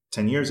back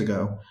 10 years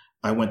ago,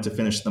 I went to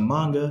finish the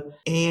manga,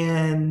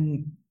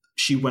 and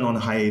she went on a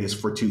hiatus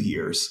for 2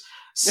 years.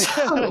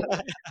 So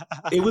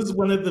it was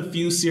one of the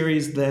few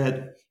series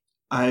that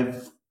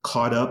I've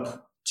caught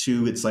up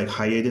to its like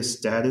hiatus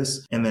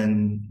status and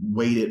then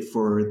waited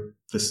for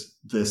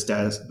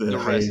the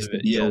hiatus to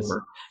be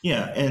over.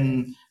 Yeah,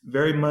 and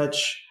very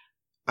much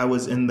I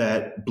was in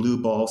that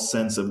blue ball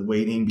sense of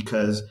waiting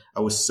because I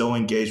was so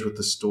engaged with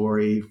the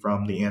story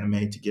from the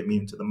anime to get me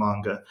into the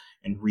manga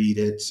and read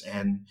it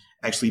and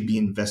actually be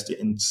invested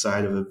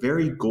inside of a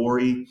very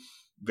gory,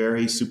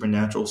 very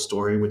supernatural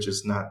story, which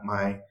is not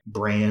my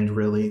brand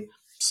really.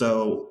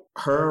 So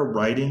her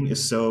writing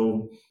is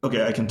so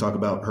okay. I can talk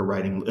about her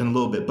writing in a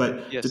little bit,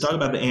 but to Yes. talk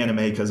about the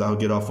anime, because I'll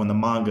get off on the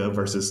manga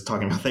versus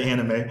talking about the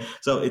anime.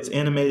 So it's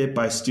animated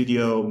by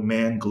Studio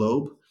Man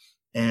Globe,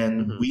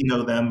 and Hmm. we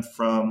know them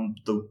from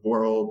the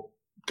world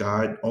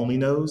God only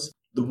knows.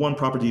 The one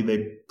property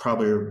they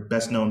probably are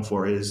best known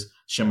for is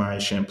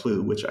Shimai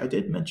Shampoo, which I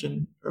did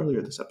mention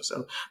earlier this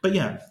episode. But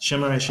yeah,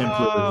 Shimai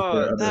Shampoo is Oh,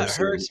 their other that series.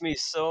 hurts me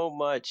so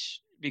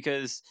much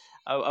because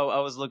I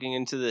was looking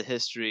into the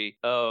history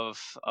of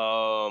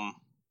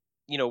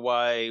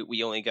why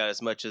we only got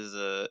as much as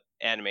the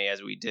anime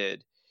as we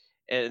did,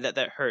 and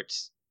that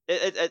hurts.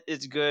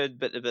 It's good,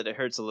 but it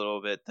hurts a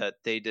little bit that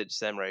they did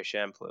Samurai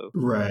Champloo.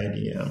 Right,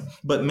 yeah.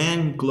 But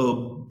Man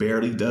Globe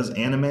barely does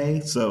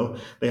anime, so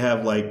they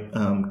have like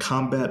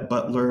Combat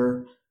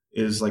Butler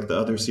is like the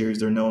other series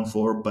they're known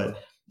for.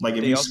 But like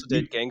if They you, also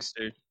did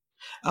Gangster.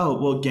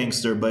 oh well,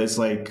 Gangster, but it's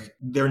like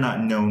they're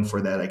not known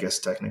for that, I guess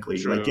technically.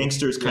 Like True. Yeah.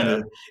 Gangster's kind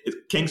of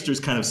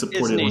It's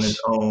supported on its niche.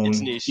 It's own.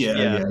 niche. Yeah,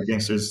 Yeah. yeah,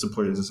 Gangster's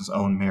supported on its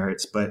own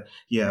merits. But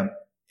yeah,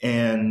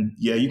 and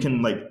yeah, you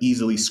can like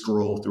easily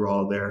scroll through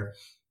all their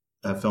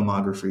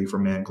filmography for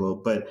Man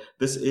Globe. But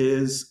this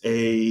is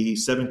a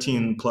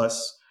 17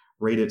 plus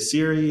rated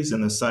series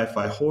in the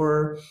sci-fi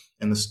horror,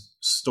 and the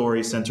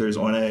story centers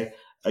on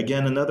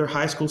another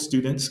high school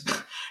student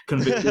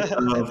convicted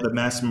of the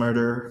mass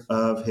murder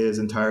of his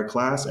entire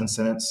class and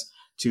sentenced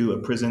to a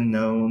prison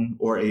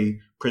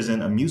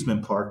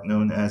amusement park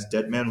known as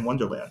Dead Man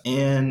Wonderland.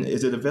 And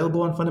is it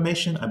available on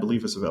Funimation? I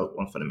believe it's available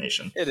on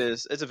Funimation. It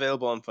is. It's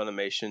available on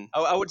Funimation.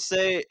 I would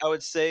say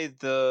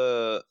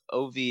the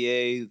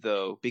OVA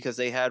though, because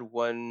they had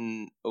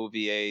one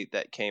OVA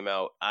that came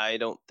out. I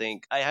don't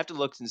think I have to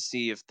look and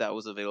see if that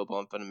was available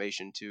on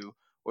Funimation too,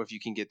 or if you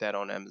can get that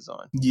on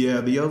Amazon.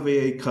 Yeah, the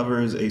OVA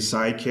covers a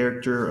side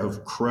character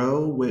of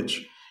Crow,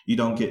 which you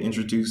don't get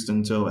introduced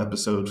until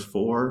episode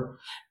 4.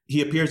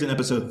 He appears in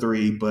episode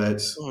 3, but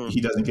Mhm. he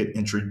doesn't get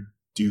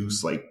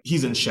introduced. Like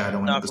he's in shadow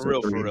in Not for episode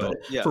real, for 3, but real.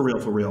 Yeah.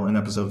 for real in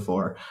episode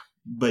 4.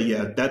 But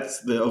yeah,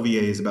 that's the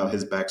OVA is about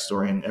his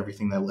backstory and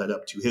everything that led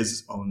up to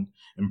his own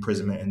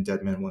imprisonment in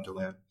Dead Man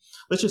Wonderland.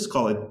 Let's just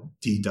call it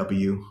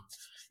DW,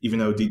 even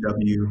though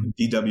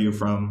DW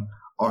from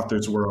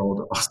Arthur's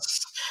World.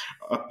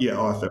 Yeah,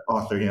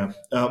 author, yeah.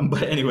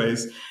 But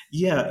anyways,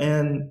 yeah,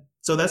 and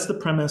so that's the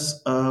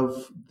premise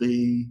of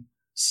the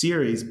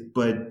series,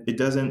 but it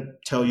doesn't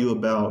tell you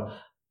about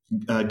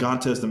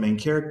Ganta is the main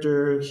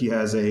character. He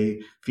has a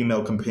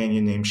female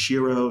companion named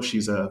Shiro.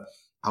 She's a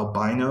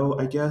albino,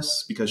 I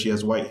guess, because she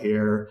has white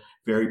hair,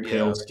 very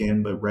pale Yeah.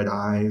 skin, but red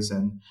eyes,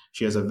 and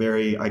she has a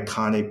very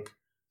iconic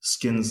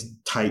skin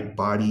tight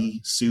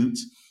body suit,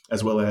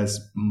 as well as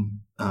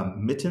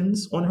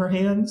mittens on her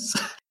hands.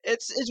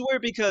 It's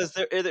weird because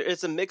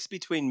it's a mix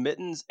between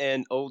mittens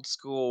and old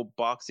school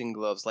boxing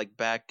gloves, like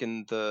back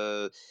in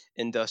the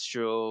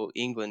industrial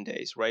England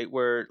days, right?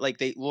 Where like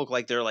they look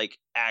like they're like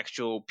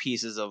actual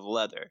pieces of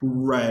leather.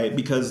 Right,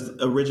 because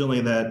originally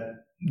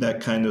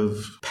that kind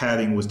of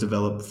padding was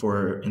developed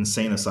for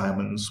insane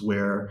asylums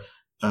where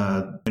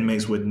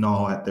inmates would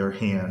gnaw at their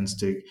hands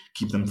to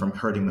keep them from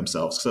hurting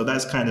themselves. So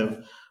that's kind of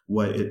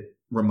what it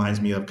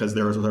reminds me of, because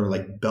there were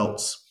like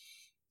belts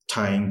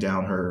tying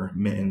down her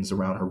mittens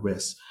around her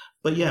wrists.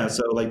 But yeah,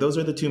 so like those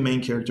are the two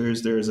main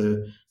characters. There's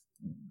a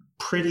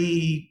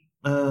pretty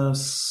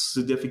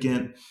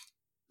significant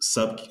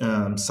sub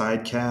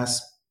side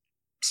cast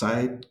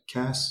side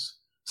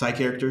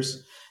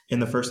characters in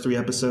the first 3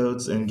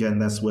 episodes, and again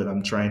that's what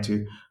I'm trying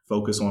to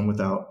focus on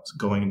without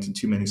going into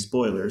too many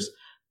spoilers.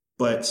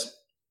 But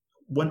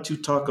want to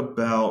talk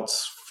about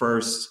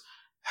first,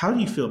 how do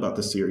you feel about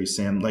the series,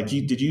 Sam? Like,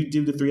 did you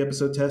do the 3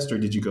 episode test or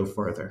did you go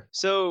further?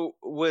 So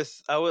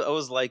with I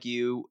was like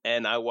you,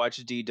 and I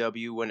watched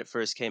DW when it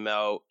first came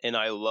out, and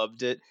I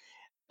loved it.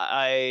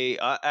 I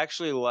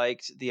actually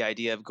liked the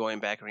idea of going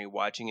back and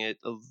rewatching it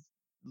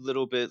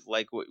little bit,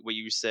 like what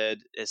you said,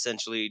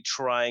 essentially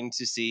trying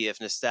to see if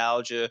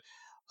nostalgia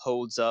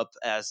holds up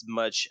as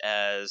much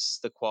as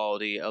the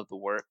quality of the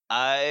work.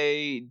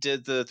 I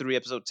did the 3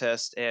 episode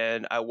test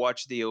and I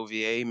watched the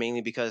OVA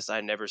mainly because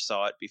I never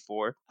saw it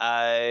before.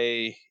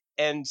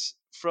 And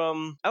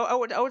from I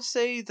would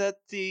say that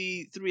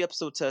the 3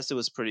 episode test, it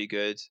was pretty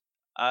good.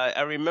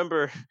 I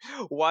remember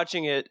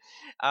watching it.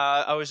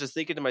 I was just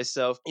thinking to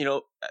myself,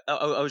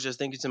 I was just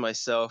thinking to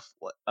myself,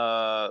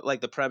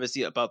 like the premise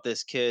about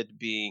this kid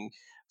being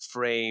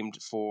framed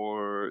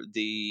for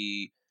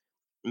the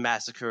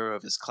massacre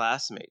of his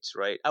classmates,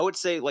 right? I would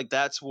say like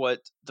that's what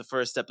the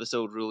first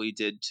episode really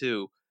did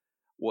too,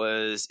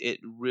 was it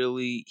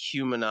really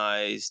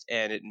humanized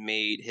and it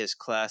made his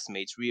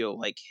classmates real.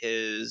 Like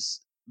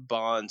his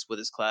bonds with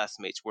his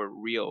classmates were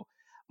real,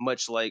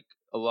 much like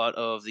a lot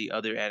of the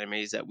other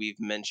animes that we've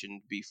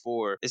mentioned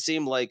before. It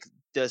seemed like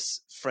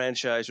this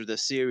franchise or the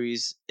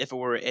series, if it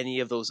were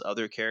any of those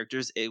other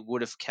characters, it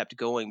would have kept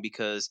going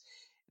because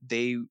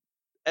they,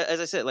 as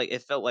I said, like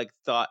it felt like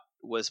thought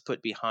was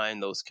put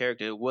behind those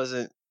characters. It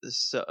wasn't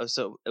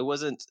so it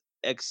wasn't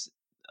ex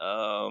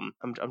I'm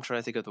trying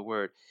to think of the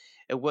word.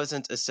 It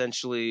wasn't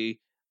essentially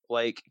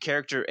like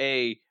character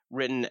A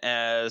written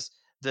as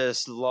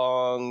this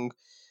long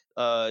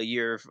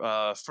year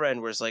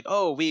friend where it's like,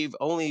 oh, we've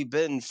only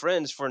been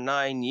friends for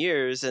 9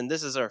 years and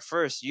this is our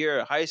first year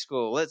at high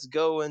school. Let's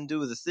go and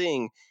do the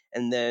thing.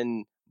 And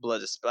then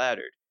blood is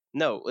splattered.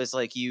 No, it's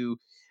like you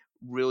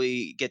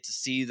really get to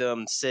see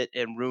them sit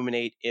and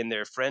ruminate in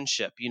their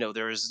friendship. You know,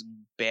 there's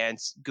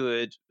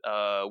good,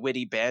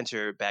 witty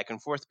banter back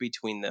and forth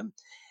between them,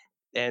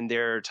 and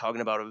they're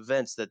talking about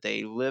events that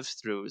they lived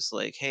through. It's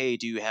like, hey,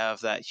 do you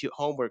have that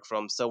homework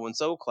from so and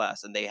so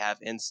class? And they have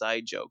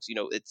inside jokes. You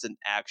know, it's an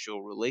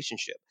actual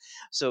relationship.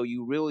 So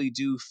you really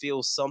do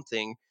feel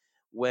something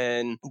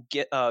when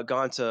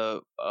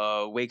Ganta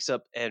wakes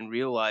up and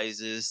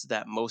realizes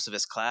that most of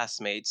his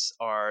classmates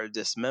are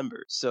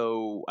dismembered.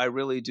 So I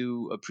really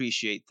do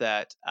appreciate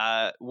that.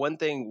 One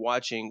thing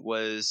watching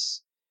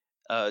was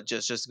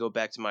just to go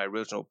back to my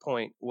original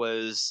point,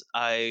 was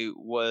I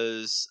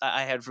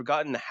had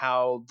forgotten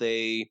how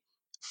they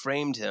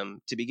framed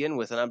him to begin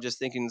with, and I'm just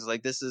thinking, it's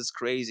like, this is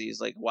crazy.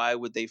 It's like, why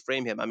would they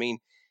frame him? I mean,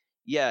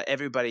 yeah,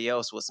 everybody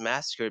else was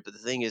massacred, but the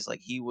thing is, like,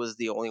 he was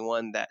the only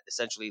one that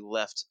essentially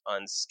left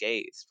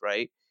unscathed,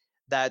 right?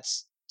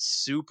 That's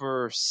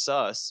super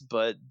sus,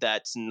 but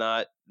that's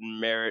not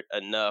merit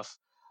enough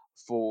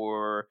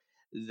for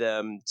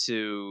them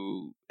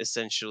to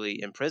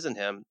essentially imprison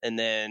him. And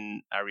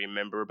then I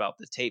remember about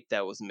the tape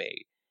that was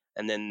made.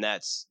 And then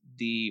that's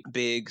the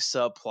big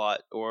subplot,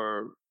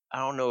 or I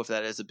don't know if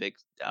that is a big,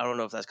 I don't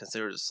know if that's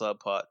considered a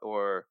subplot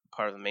or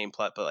part of the main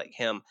plot, but like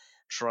him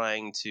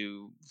trying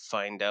to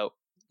find out,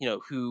 you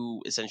know,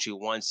 who essentially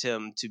wants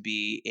him to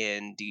be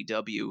in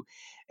DW.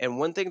 And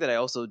one thing that I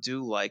also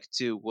do like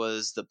too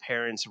was the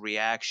parents'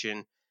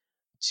 reaction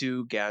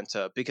to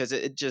Ganta, because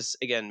it just,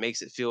 again,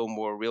 makes it feel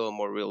more real and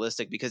more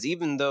realistic. Because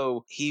even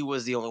though he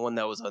was the only one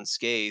that was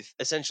unscathed,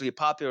 essentially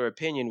popular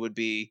opinion would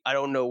be, I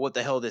don't know what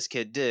the hell this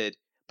kid did,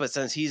 but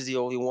since he's the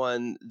only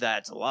one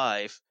that's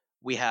alive,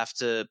 we have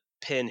to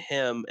pin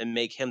him and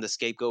make him the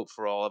scapegoat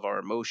for all of our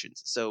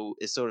emotions. So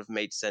it sort of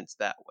made sense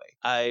that way.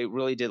 I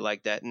really did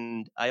like that.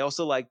 And I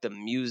also like the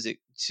music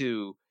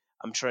too.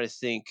 I'm trying to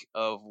think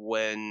of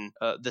when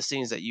the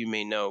scenes that you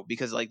may know,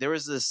 because like there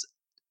was this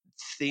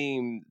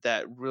theme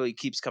that really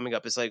keeps coming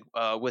up. It's like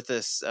with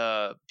this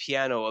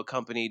piano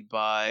accompanied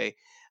by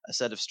a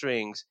set of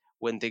strings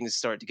when things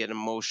start to get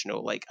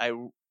emotional. Like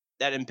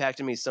that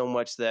impacted me so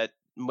much that,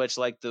 much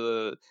like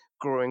the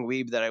growing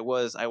weeb that I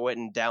was, I went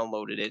and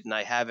downloaded it and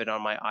I have it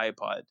on my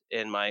iPod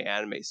in my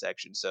anime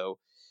section. So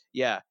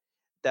yeah,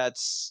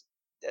 that's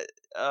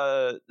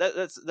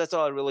that's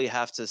all I really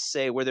have to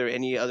say. Were there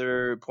any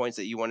other points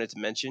that you wanted to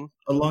mention?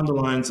 Along the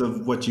lines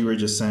of what you were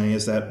just saying,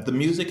 is that the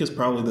music is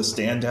probably the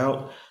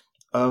standout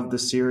of the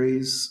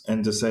series.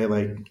 And to say,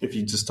 like, if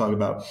you just talk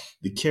about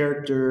the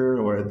character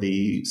or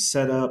the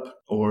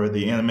setup or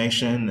the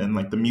animation, and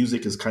like the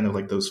music is kind of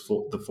like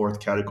the fourth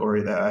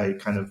category that I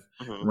kind of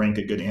rank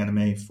a good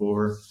anime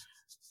for.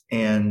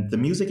 And the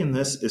music in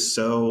this is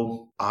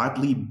so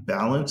oddly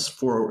balanced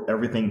for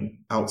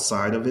everything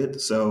outside of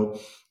it. So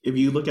if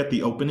you look at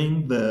the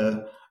opening,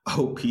 the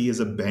OP is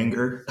a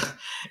banger.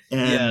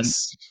 And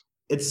Yes.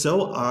 it's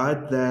so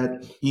odd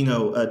that, you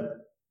know,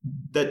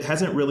 that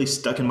hasn't really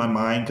stuck in my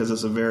mind because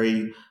it's a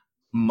very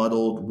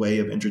muddled way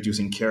of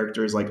introducing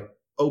characters. Like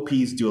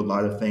OPs do a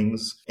lot of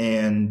things,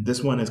 and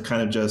this one is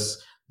kind of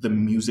just the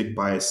music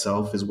by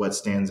itself is what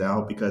stands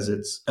out because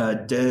it's a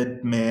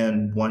Dead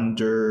Man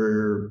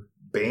Wonder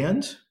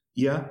band.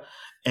 Yeah.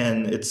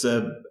 And it's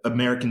a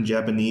American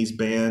Japanese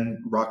band,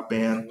 rock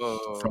band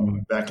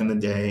from back in the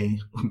day.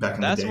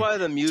 That's why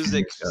the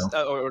music,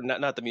 or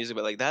not the music,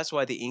 but like that's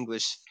why the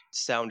English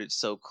sounded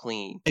so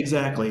clean.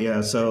 Exactly.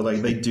 Yeah. So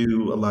like they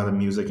do a lot of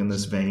music in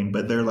this vein,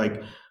 but they're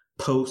like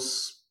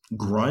post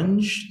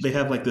grunge. They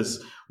have like this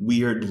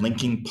weird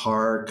Linkin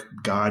Park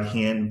God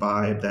Hand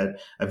vibe that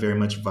I very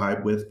much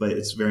vibe with, but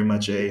it's very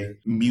much a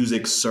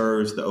music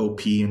serves the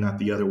OP and not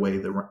the other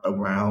way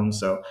around.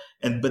 So,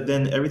 but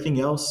then everything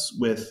else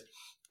with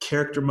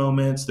character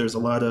moments, there's a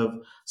lot of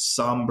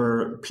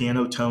somber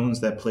piano tones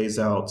that plays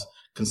out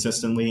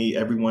consistently.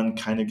 Everyone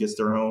kind of gets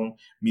their own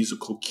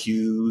musical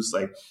cues.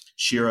 Like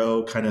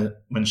Shiro, kind of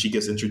when she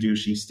gets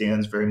introduced, she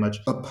stands very much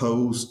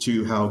opposed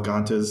to how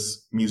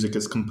Ganta's music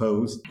is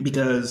composed,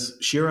 because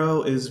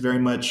Shiro is very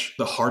much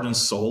the heart and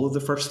soul of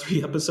the first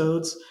 3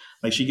 episodes.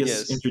 Like she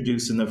gets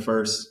introduced in the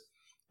first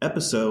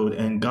episode,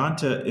 and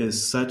Ganta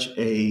is such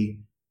a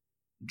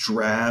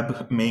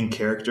drab main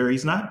character.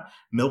 He's not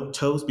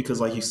milquetoast because,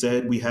 like you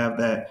said, we have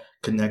that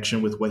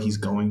connection with what he's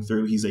going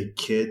through. He's a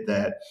kid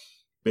that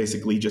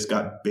basically just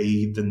got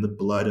bathed in the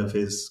blood of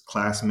his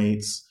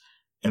classmates,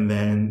 and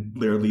then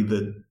literally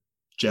the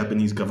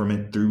Japanese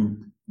government threw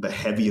the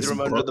heaviest threw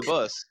him under the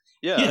bus.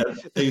 Yeah,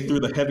 they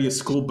threw the heaviest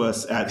school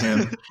bus at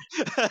him.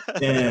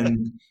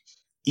 And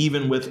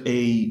even with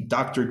a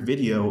doctored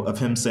video of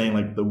him saying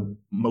like the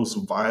most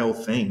vile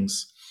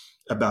things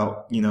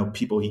about, you know,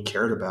 people he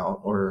cared about,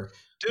 or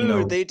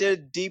dude, they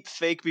did deep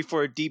fake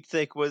before deep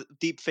fake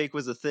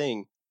was a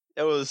thing.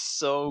 It was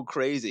so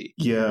crazy.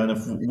 Yeah, and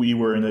if we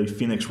were in a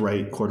Phoenix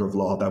Wright court of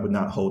law, that would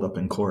not hold up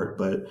in court,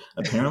 but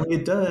apparently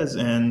it does.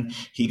 And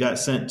he got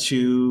sent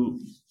to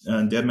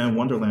Dead Man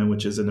Wonderland,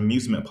 which is an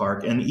amusement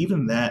park, and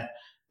even that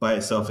by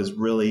itself is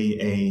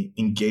really a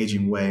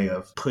engaging way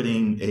of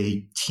putting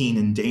a teen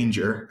in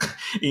danger.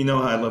 You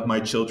know, I love my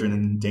children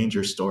in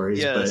danger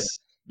stories, but Yes.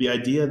 the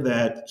idea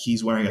that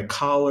he's wearing a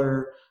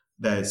collar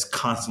that's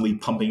constantly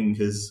pumping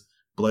his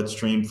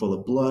bloodstream full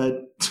of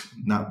blood,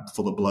 not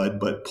full of blood,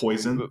 but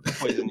poison.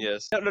 Poison,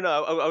 yes. No, no,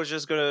 no. I was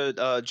just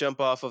gonna jump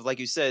off of, like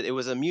you said, it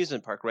was an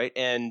amusement park, right?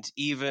 And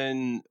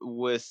even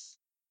with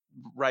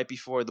right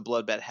before the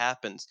bloodbath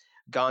happens,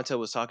 Gonta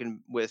was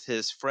talking with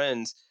his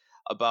friends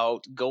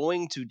about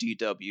going to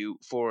DW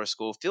for a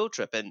school field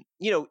trip, and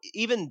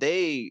even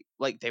they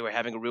were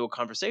having a real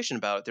conversation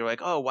about it. They're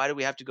like, "Oh, why do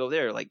we have to go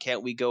there? Like,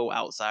 can't we go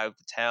outside of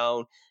the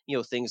town?"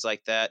 Things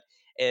like that.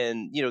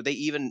 And they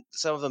even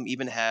some of them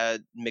even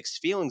had mixed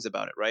feelings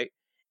about it, right?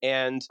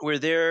 And we're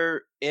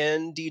there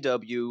in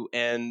DW,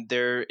 and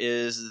there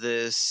is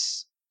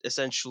this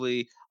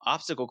essentially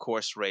obstacle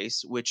course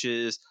race, which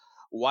is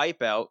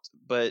Wipeout,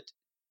 but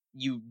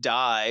you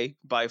die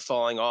by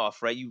falling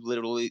off, right?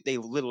 They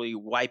literally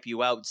wipe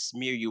you out,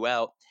 smear you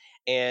out,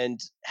 and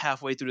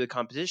halfway through the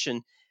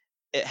competition,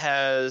 it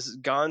has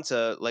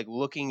Gonta like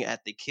looking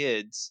at the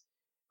kids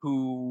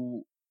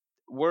who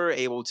were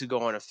able to go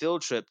on a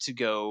field trip to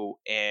go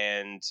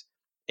and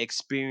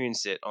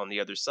experience it on the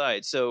other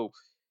side. So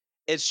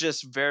it's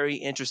just very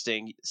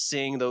interesting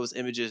seeing those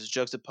images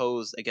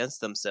juxtaposed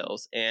against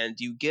themselves, and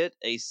you get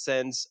a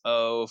sense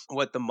of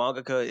what the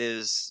mangaka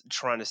is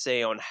trying to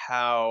say on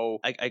how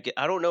I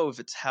don't know if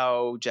it's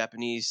how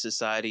Japanese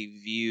society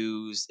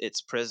views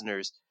its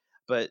prisoners,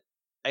 but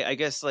I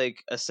guess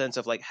like a sense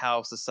of like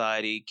how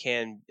society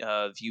can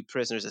view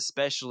prisoners,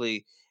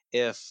 especially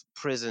if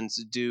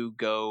prisons do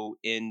go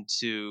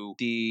into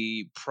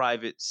the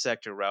private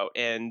sector route.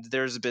 And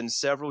there's been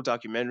several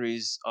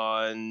documentaries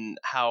on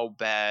how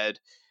bad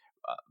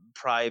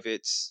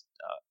private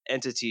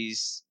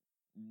entities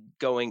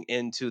going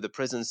into the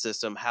prison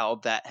system, how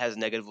that has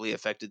negatively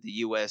affected the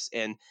US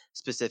and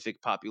specific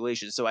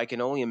populations. So I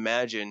can only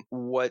imagine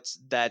what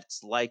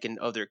that's like in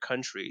other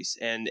countries.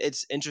 And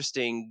it's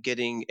interesting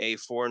getting a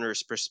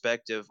foreigner's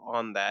perspective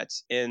on that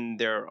in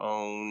their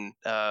own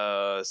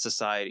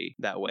society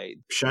that way.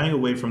 Shying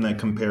away from that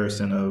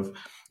comparison of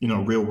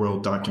real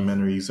world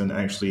documentaries and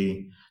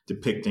actually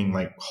depicting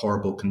like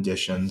horrible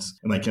conditions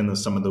and like in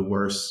some of the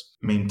worst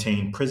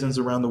maintained prisons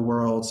around the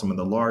world, some of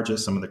the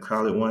largest, some of the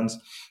crowded ones.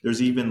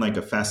 There's even like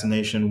a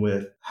fascination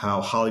with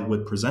how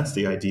Hollywood presents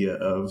the idea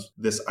of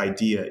this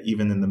idea,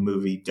 even in the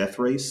movie Death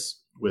Race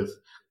with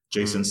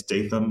Jason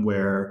Statham,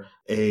 where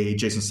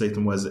Jason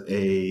Statham was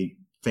a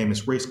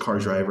famous race car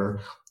driver,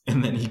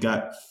 and then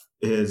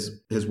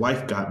his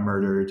wife got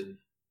murdered,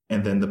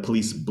 and then the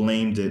police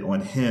blamed it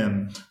on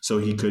him so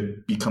he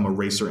could become a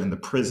racer in the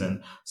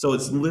prison. So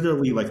it's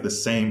literally like the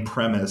same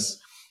premise,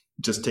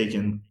 just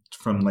taken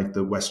from like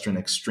the Western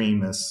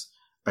extremist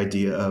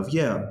idea of,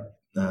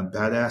 a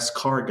badass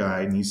car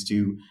guy needs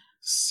to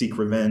seek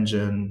revenge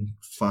and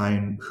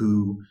find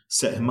who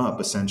set him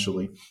up,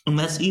 essentially. And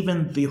that's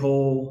even the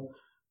whole,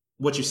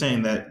 what you're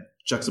saying, that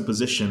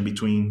juxtaposition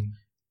between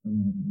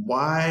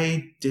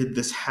why did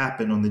this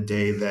happen on the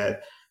day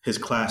that his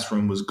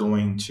classroom was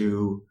going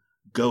to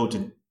go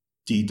to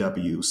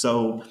DW.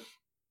 So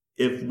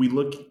if we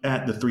look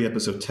at the 3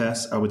 episode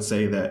test, I would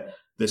say that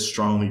this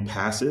strongly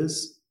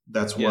passes.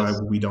 That's why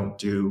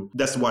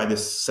that's why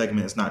this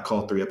segment is not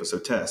called 3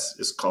 episode test.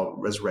 It's called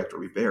Resurrect or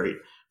Be Buried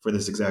for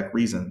this exact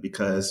reason,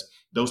 because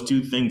those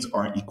two things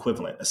aren't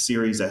equivalent. A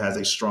series that has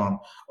a strong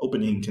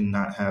opening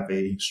cannot have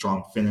a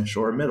strong finish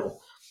or a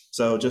middle.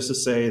 So just to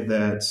say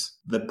that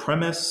the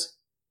premise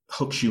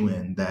hooks you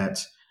in, that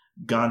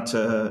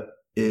Gonta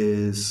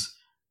is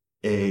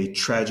a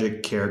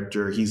tragic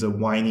character. He's a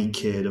whiny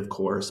kid, of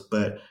course,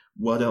 but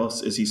what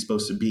else is he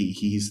supposed to be?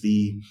 He's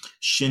the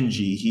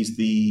Shinji. He's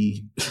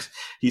the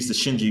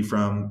Shinji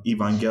from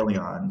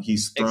Evangelion.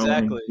 He's thrown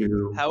Exactly.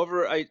 into.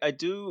 However, I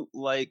do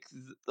like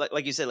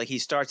you said, like he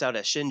starts out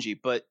as Shinji,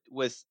 but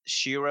with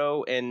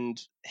Shiro and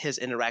his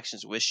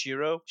interactions with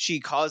Shiro, she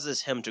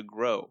causes him to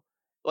grow.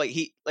 Like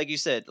you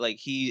said, like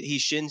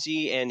he's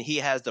Shinji and he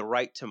has the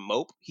right to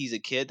mope. He's a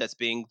kid that's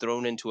being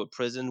thrown into a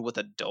prison with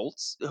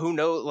adults who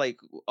know like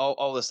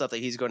all the stuff that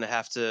he's going to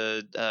have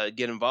to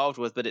get involved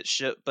with. But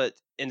but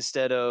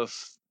instead of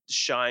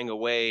shying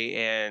away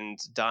and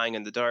dying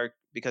in the dark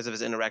because of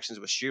his interactions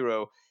with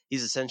Shiro,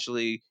 he's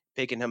essentially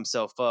picking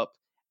himself up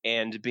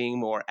and being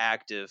more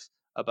active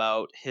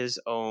about his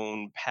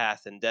own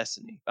path and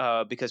destiny.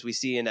 Because we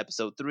see in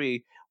episode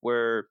 3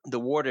 where the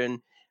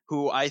warden,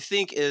 who I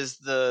think is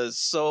the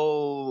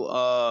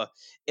sole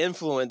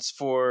influence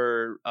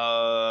for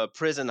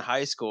prison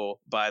high school,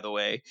 by the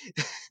way,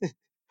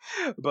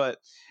 but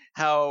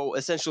how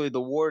essentially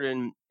the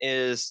warden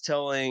is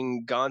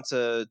telling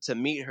Gonta to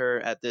meet her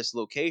at this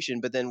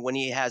location, but then when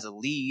he has a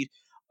lead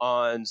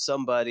on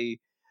somebody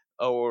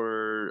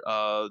or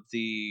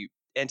the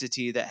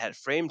entity that had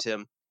framed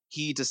him,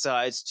 he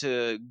decides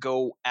to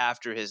go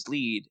after his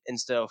lead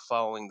instead of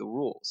following the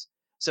rules.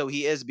 So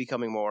he is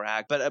becoming more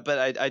active.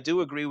 But I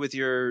do agree with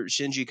your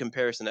Shinji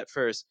comparison at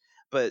first,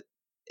 but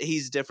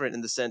he's different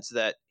in the sense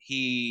that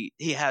he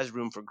has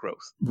room for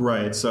growth.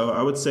 Right. So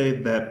I would say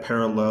that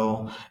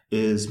parallel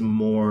is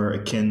more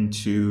akin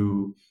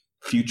to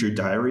Future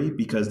Diary,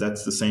 because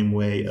that's the same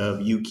way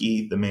of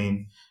Yuki, the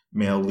main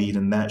male lead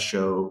in that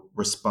show,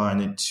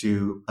 responded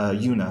to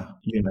Yuna.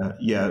 Yuna,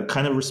 yeah,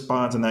 kind of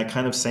responds in that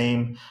kind of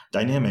same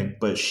dynamic.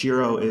 But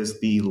Shiro is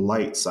the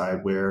light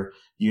side, where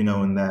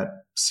in that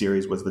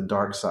series was the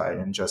dark side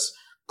and just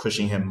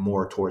pushing him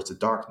more towards the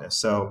darkness.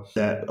 So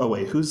that, oh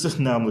wait, who's this?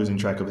 Now I'm losing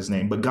track of his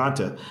name, but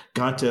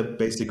Ganta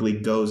basically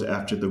goes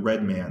after the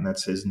Red Man.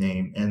 That's his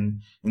name.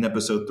 And in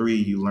episode 3,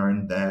 you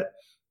learn that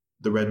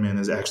the Red Man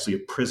is actually a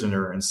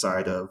prisoner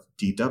inside of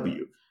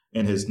DW.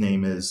 And his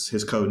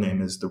code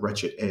name is the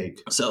Wretched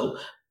Egg. So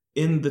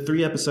in the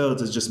 3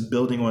 episodes, it's just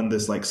building on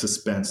this like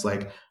suspense.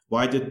 Like,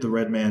 why did the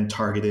Red Man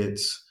target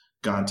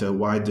Ganta?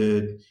 Why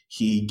did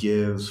he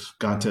give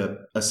Ganta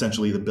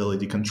essentially the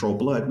ability to control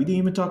blood? We didn't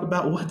even talk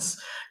about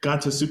what's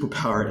Ganta's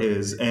superpower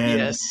is. And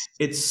Yes.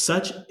 It's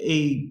such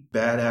a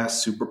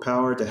badass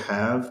superpower to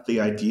have,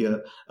 the idea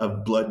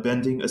of blood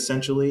bending,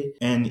 essentially.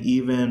 And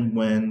even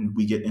when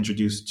we get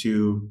introduced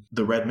to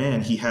the Red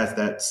Man, he has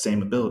that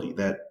same ability,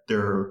 that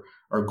there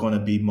are going to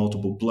be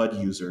multiple blood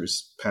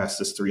users past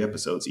this 3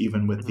 episodes.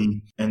 Even with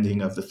the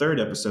ending of the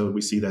 3rd episode,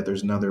 we see that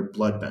there's another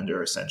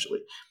bloodbender, essentially.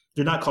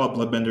 They're not called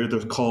bloodbender;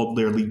 they're called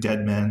literally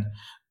dead men,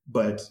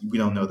 but we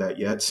don't know that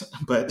yet.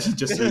 But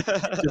just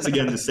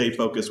again to stay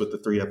focused with the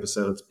 3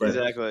 episodes. But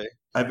exactly.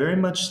 I very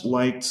much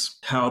liked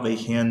how they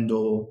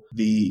handle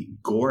the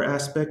gore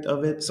aspect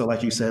of it. So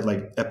like you said,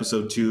 like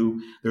episode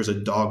 2, there's a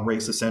dog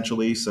race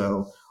essentially.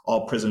 So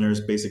all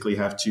prisoners basically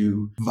have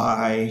to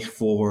vie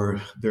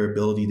for their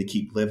ability to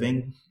keep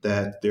living,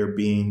 that they're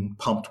being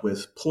pumped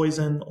with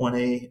poison on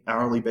a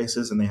hourly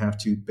basis, and they have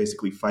to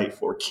basically fight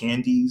for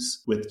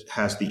candies, which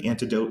has the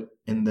antidote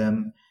in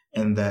them.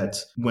 And that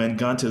when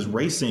Ganta's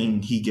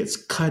racing, he gets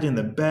cut in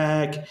the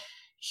back.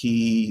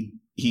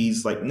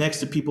 He's like next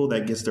to people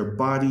that gets their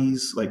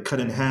bodies like cut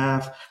in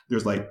half.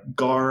 There's like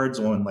guards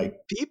on like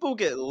people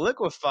get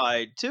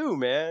liquefied too,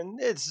 man.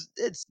 It's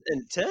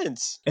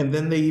intense. And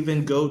then they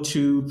even go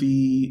to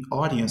the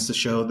audience to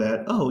show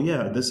that, oh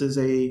yeah, this is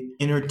a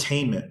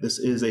entertainment. This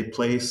is a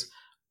place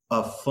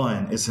of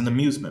fun. It's an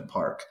amusement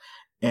park.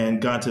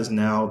 And Ganta's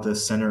now the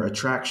center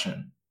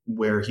attraction,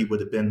 where he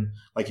would have been,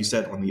 like you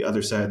said, on the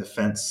other side of the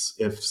fence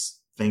if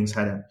things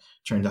hadn't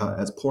turned out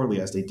as poorly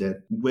as they did.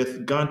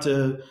 With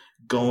Ganta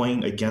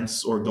going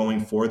against or going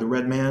for the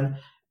Red Man,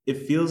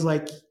 it feels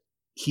like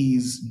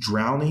he's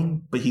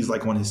drowning, but he's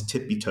like on his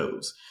tippy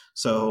toes.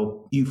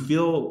 So you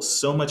feel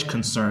so much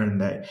concern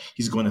that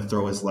he's going to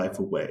throw his life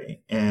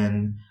away.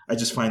 And I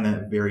just find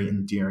that very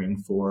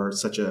endearing for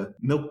such a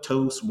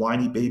milquetoast,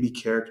 whiny baby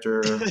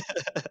character.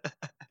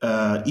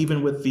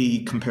 Even with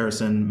the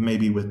comparison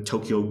maybe with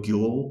Tokyo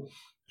Ghoul,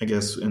 I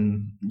guess,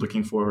 in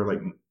looking for like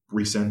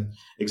recent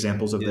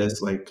examples of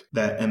this, like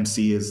that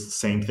MC is the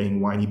same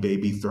thing, whiny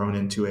baby thrown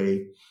into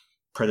a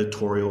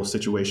predatorial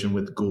situation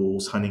with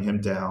ghouls hunting him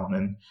down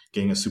and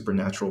getting a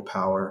supernatural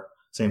power.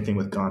 Same thing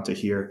with Ganta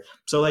here.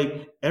 So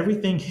like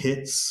everything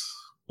hits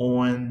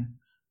on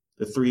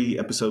the 3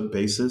 episode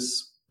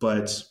basis,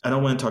 but I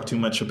don't want to talk too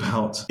much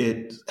about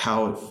it,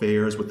 how it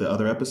fares with the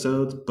other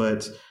episodes.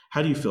 But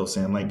how do you feel,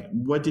 Sam? Like,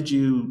 what did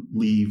you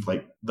leave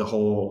like the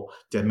whole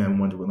Dead Man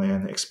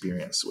Wonderland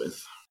experience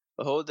with?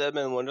 The whole Dead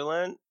Man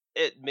Wonderland?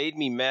 It made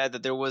me mad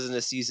that there wasn't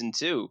a season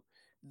 2.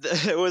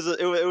 It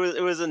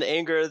was an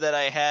anger that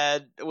I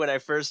had when I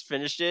first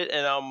finished it,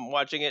 and I'm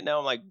watching it now.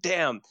 I'm like,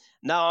 damn,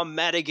 now I'm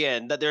mad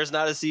again that there's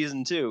not a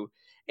season 2.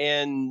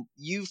 And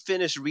you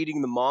finished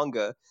reading the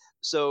manga,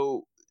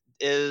 so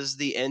is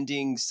the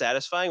ending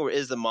satisfying, or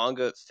is the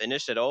manga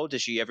finished at all?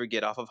 Did she ever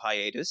get off of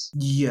hiatus?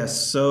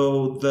 Yes.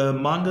 So the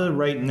manga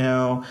right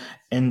now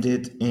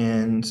ended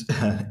in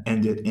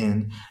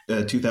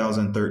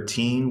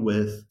 2013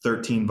 with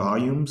 13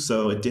 volumes.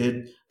 So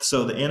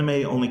the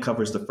anime only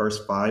covers the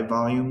first 5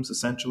 volumes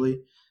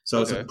essentially.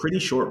 So It's a pretty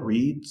short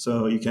read,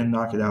 so you can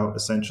knock it out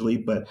essentially.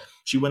 But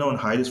she went on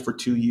hiatus for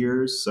 2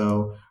 years.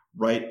 So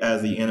right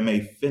as the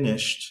anime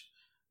finished,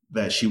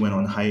 that she went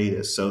on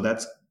hiatus. So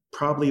that's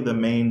probably the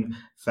main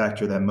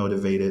factor that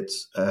motivated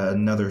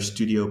another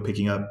studio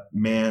picking up.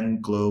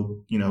 Globe,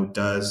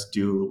 does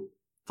do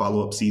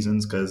follow-up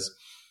seasons because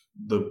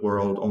the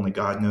world only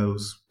God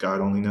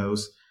only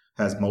knows,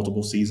 has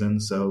multiple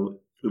seasons. So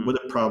it would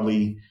have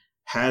probably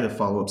had a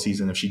follow-up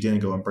season if she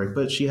didn't go on break,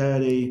 but she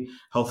had a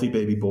healthy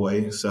baby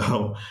boy,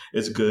 so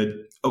it's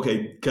good.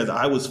 Okay, because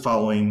I was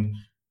following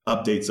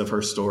updates of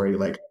her story,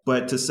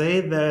 but to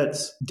say that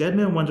Dead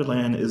Man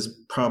Wonderland is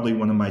probably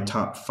one of my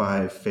top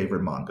 5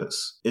 favorite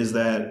mangas is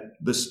that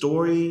the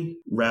story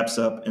wraps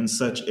up in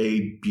such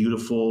a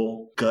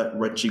beautiful,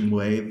 gut-wrenching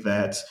way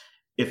that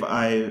if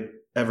I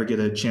ever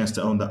get a chance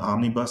to own the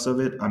omnibus of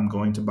it, I'm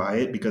going to buy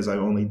it, because I've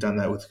only done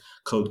that with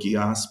Code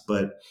Geass.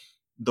 But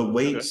The Okay.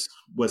 wait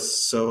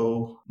was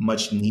so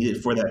much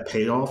needed for that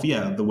payoff.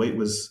 Yeah, the wait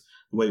was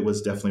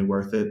definitely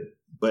worth it.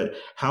 But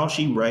how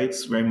she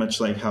writes, very much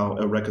like how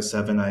Eureka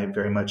Seven, I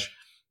very much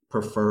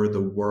prefer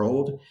the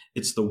world.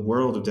 It's the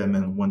world of Dead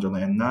Man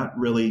Wonderland, not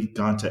really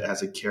Ganta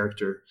as a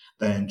character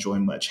that I enjoy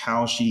much.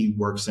 How she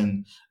works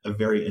in a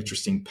very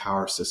interesting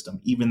power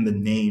system. Even the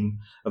name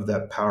of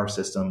that power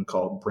system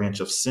called Branch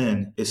of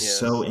Sin is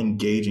so Yes.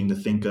 engaging to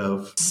think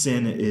of.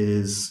 Sin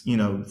is,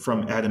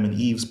 from Adam and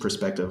Eve's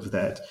perspective,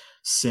 that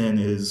sin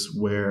is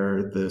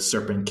where the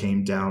serpent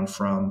came down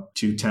from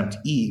to tempt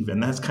Eve.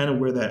 And that's kind of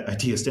where that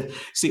idea stands.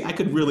 See, I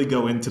could really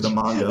go into the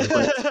manga,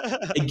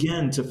 but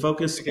again, to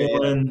focus Okay.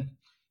 Yeah. on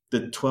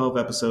the 12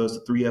 episodes,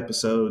 the 3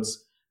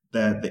 episodes,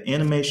 that the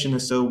animation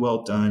is so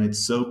well done.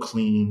 It's so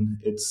clean.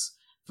 It's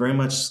very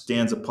much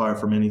stands apart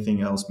from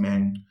anything else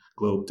Man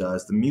Globe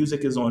does. The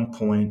music is on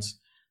point.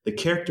 The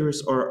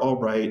characters are all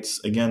right.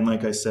 Again,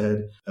 like I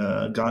said,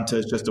 Ganta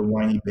is just a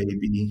whiny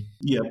baby.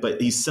 Yeah,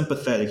 but he's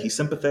sympathetic. He's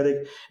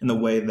sympathetic in the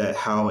way that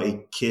how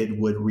a kid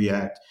would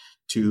react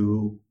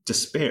to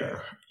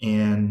despair.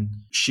 And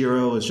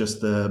Shiro is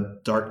just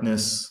the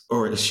darkness,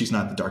 or she's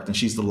not the darkness,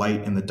 she's the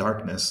light in the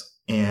darkness.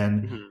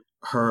 And Mhm.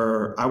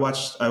 I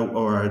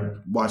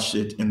watched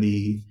it in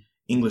the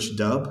English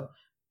dub,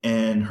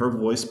 and her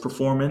voice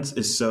performance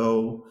is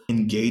so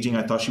engaging.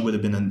 I thought she would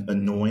have been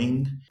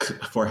annoying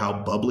for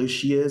how bubbly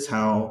she is,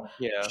 how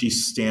Yeah. she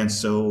stands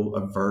so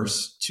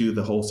averse to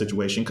the whole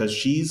situation, because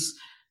she's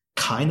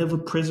kind of a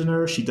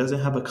prisoner. She doesn't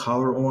have a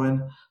collar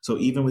on. So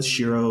even with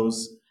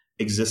Shiro's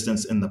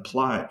existence in the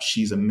plot,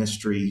 she's a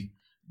mystery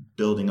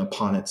building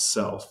upon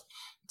itself.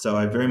 So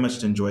I very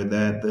much enjoyed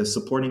that. The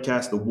supporting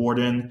cast, the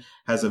warden,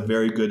 has a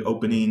very good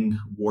opening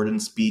warden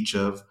speech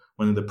of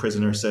when the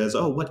prisoner says,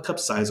 "Oh, what cup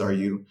size are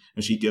you?"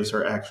 And she gives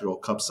her actual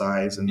cup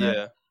size, and that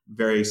Yeah.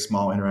 very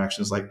small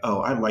interactions like, "Oh,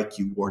 I like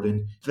you,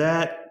 warden."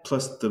 That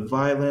plus the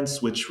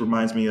violence, which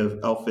reminds me of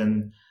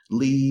Elfin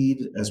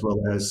Lead, as well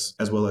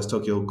as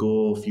Tokyo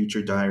Ghoul,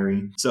 Future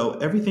Diary. So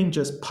everything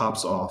just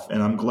pops off,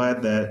 and I'm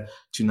glad that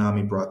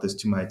Toonami brought this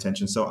to my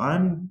attention.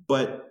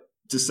 But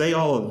to say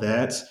all of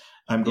that,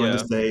 I'm going to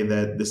Yeah. say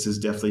that this is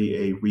definitely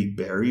a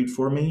reburied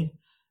for me,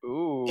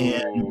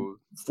 and Ooh.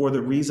 for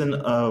the reason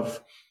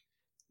of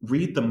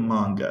read the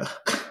manga.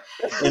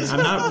 And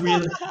I'm not,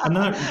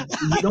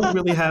 we don't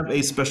really have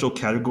a special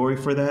category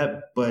for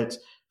that, but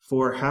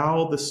for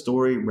how the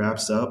story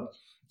wraps up,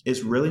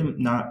 it's really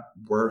not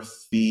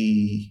worth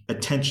the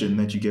attention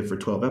that you give for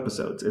 12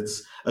 episodes.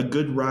 It's a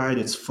good ride,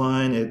 it's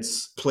fun,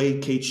 it's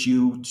placates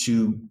you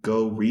to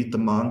go read the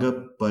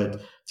manga,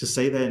 but to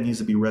say that it needs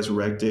to be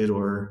resurrected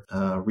or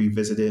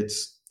revisited,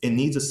 it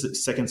needs a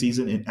second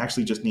season. It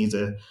actually just needs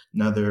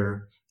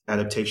another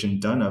adaptation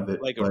done of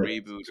it. Like a But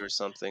reboot or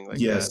something like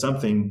yeah, that.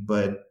 something,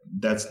 but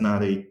that's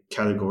not a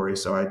category.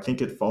 So I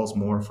think it falls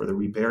more for the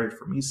reburied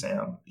for me,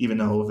 Sam, even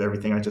though of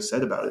everything I just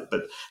said about it.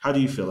 But how do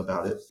you feel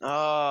about it?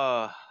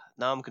 Ah,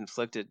 now I'm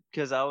conflicted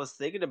because I was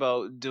thinking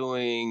about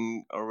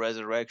doing a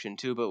resurrection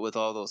too, but with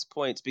all those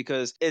points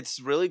because it's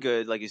really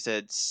good, like you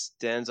said,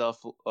 stands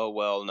off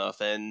well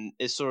enough, and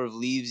it sort of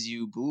leaves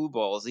you blue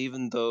balls,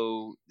 even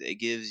though it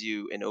gives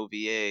you an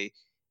OVA.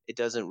 It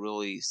doesn't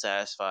really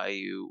satisfy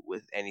you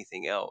with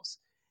anything else.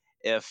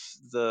 If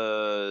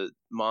the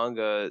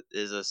manga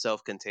is a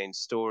self-contained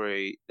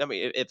story, I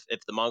mean, if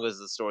the manga is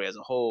the story as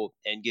a whole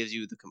and gives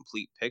you the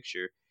complete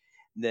picture,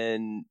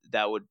 then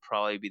that would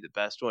probably be the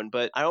best one.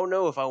 But I don't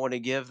know if I want to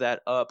give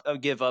that up,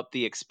 give up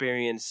the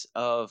experience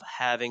of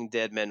having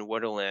Dead Men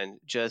Wonderland.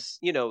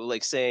 Just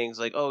like sayings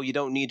like, "Oh, you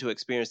don't need to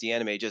experience the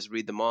anime; just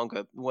read the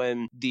manga."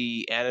 When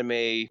the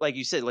anime, like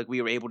you said, like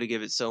we were able to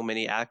give it so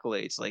many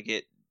accolades, like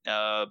it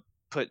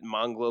put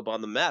Monglobe on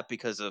the map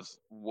because of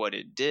what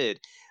it did,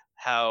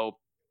 how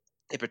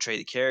it portrayed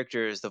the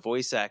characters, the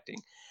voice acting.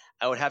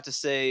 I would have to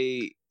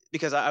say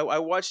because I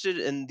watched it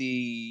in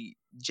the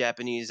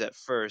Japanese at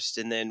first,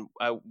 and then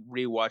I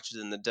rewatched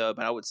it in the dub,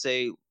 and I would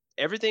say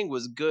everything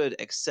was good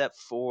except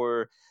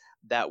for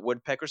that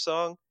woodpecker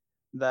song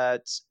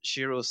that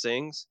Shiro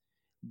sings.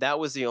 That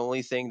was the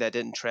only thing that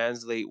didn't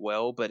translate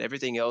well, but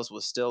everything else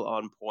was still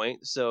on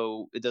point.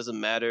 So it doesn't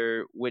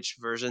matter which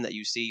version that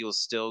you see, you'll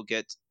still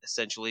get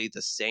essentially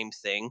the same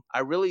thing.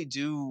 I really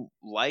do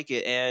like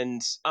it,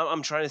 and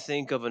I'm trying to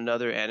think of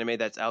another anime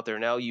that's out there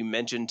now. You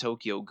mentioned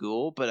Tokyo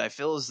Ghoul, but I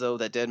feel as though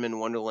that Deadman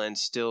Wonderland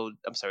still,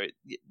 I'm sorry,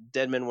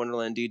 Deadman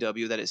Wonderland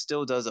DW, that it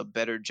still does a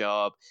better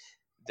job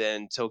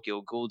than Tokyo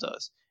Ghoul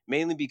does.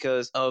 Mainly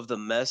because of the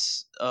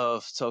mess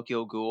of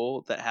Tokyo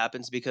Ghoul that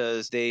happens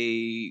because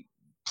they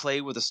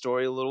play with the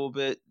story a little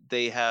bit.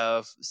 They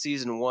have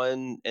season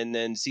one and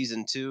then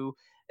season two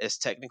is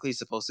technically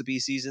supposed to be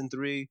season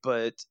three,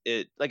 but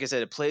it, like I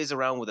said, it plays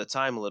around with the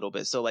time a little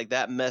bit. So like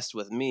that messed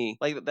with me.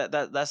 Like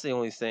that's the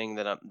only thing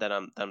that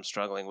I'm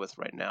struggling with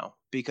right now.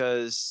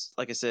 Because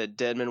like I said,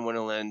 Deadman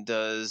Wonderland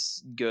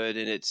does good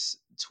in its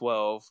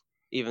 12,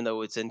 even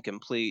though it's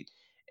incomplete.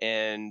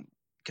 And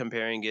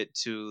comparing it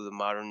to the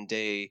modern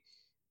day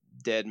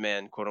Dead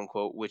Man, quote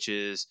unquote, which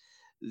is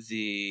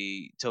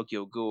the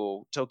Tokyo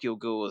Ghoul. Tokyo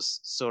Ghoul is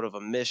sort of a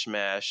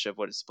mishmash of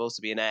what it's supposed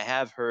to be, and I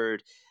have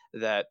heard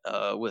that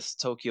with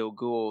Tokyo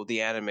Ghoul,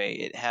 the anime,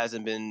 it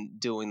hasn't been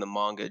doing the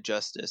manga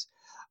justice.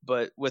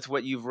 But with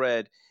what you've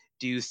read,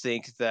 do you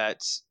think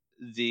that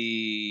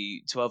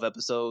the 12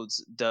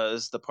 episodes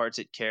does the parts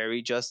it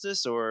carry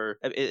justice, or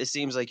it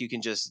seems like you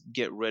can just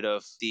get rid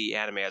of the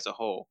anime as a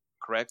whole,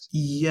 correct?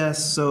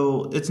 Yes,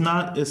 so it's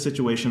not a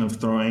situation of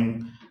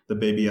throwing the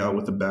baby out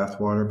with the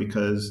bathwater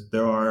because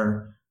there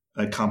are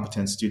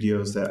competent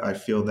studios that I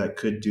feel that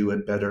could do a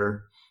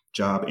better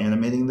job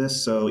animating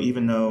this. So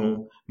even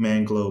though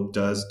Manglobe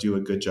does do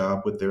a good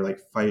job with their like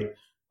fight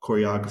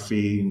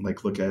choreography,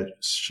 like look at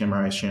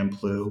Samurai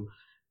Champloo,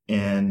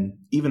 and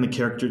even the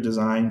character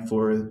design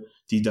for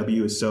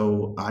DW is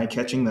so eye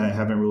catching that I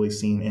haven't really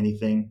seen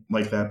anything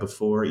like that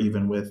before.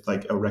 Even with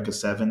like Eureka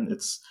 7,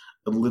 it's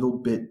a little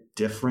bit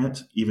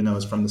different, even though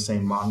it's from the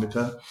same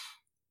mangaka.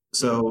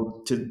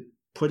 So to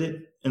put it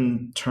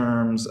in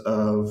terms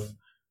of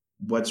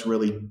what's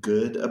really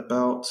good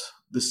about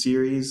the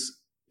series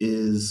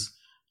is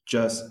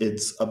just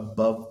it's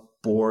above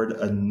board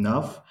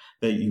enough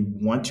that you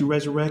want to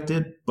resurrect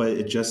it, but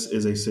it just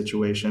is a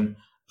situation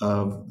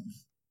of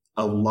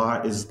a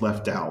lot is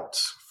left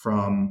out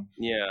from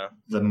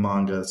the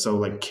manga. So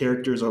like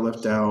characters are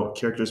left out,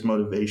 characters'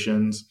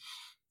 motivations,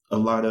 a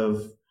lot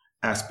of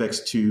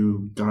aspects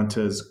to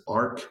Ganta's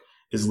arc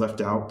is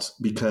left out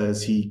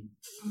because he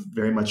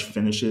very much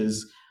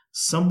finishes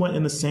somewhat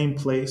in the same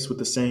place with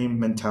the same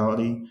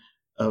mentality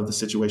of the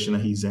situation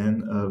that he's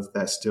in, of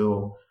that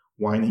still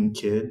whining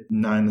kid,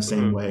 not in the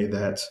same way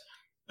that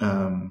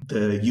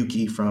the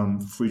Yuki from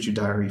Fruitshoot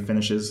Diary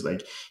finishes.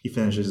 Like he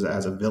finishes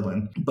as a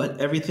villain, but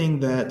everything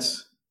that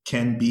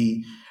can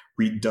be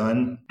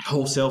redone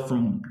wholesale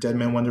from Dead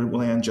Man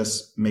Wonderland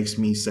just makes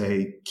me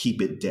say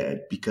keep it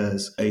dead,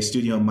 because a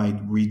studio might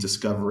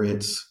rediscover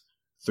it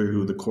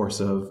through the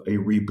course of a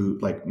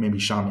reboot, like maybe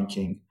Shaman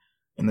King,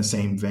 in the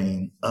same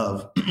vein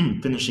of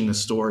finishing a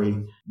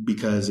story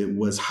because it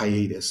was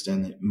hiatus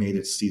and it made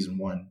its season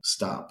 1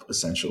 stop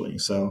essentially.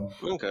 So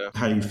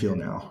how do you feel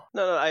now?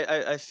 No,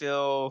 I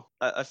feel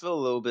a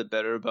little bit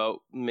better about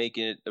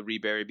making it a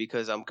rebury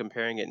because I'm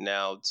comparing it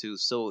now to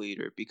Soul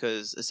Eater,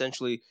 because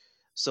essentially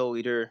Soul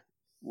Eater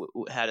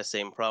had the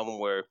same problem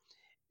where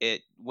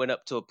it went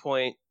up to a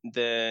point,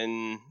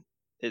 then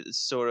it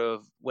sort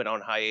of went on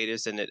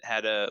hiatus and it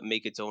had to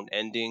make its own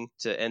ending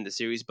to end the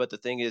series. But the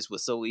thing is, with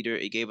Soul Eater,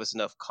 it gave us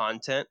enough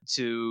content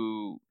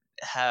to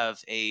have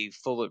a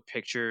fuller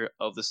picture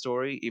of the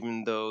story,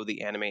 even though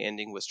the anime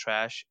ending was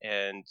trash,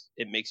 and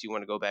it makes you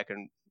want to go back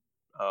and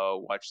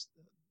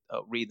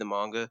read the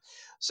manga.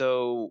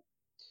 So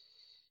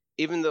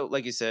even though,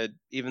 like you said,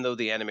 even though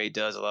the anime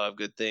does a lot of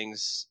good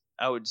things,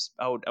 I would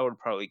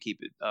probably keep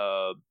it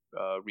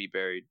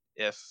reburied.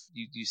 If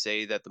you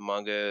say that the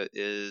manga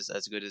is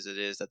as good as it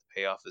is, that the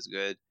payoff is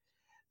good,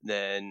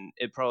 then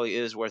it probably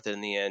is worth it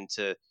in the end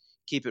to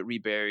keep it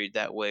reburied.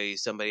 That way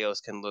somebody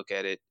else can look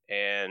at it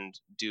and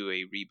do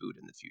a reboot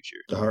in the future.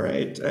 All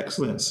right,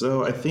 excellent.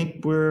 So I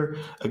think we're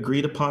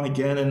agreed upon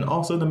again. And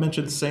also to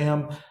mention,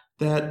 Sam,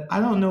 that I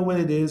don't know what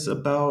it is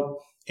about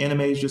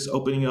animes just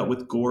opening up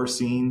with gore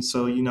scenes.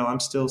 So, I'm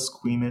still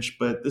squeamish,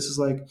 but this is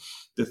like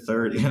the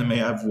third anime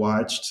I've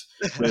watched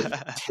with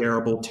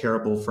terrible,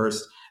 terrible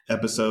first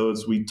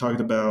episodes. We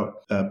talked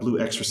about Blue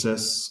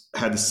Exorcist,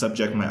 had to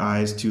subject my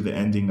eyes to the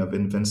ending of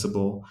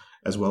Invincible,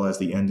 as well as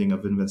the ending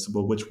of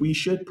Invincible, which we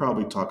should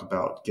probably talk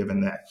about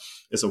given that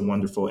it's a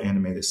wonderful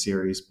animated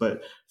series.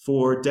 But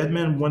for Dead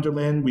Man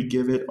Wonderland, we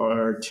give it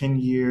our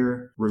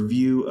 10-year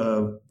review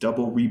of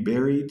Double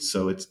Reburied.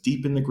 So it's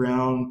deep in the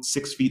ground,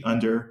 6 feet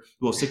under,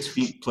 6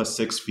 feet plus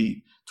 6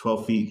 feet,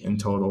 12 feet in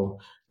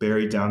total,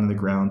 buried down in the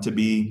ground to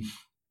be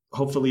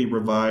hopefully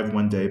revived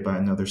one day by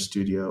another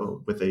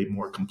studio with a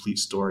more complete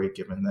story,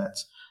 given that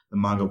the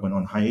manga went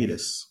on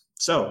hiatus.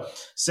 So,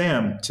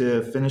 Sam,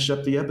 to finish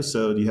up the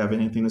episode, do you have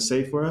anything to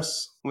say for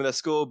us? When the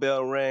school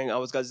bell rang, I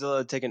was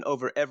Godzilla taking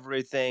over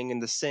everything in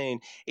the scene,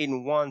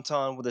 eating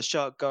wonton with a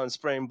shotgun,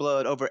 spraying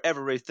blood over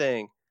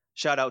everything.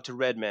 Shout out to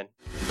Redman.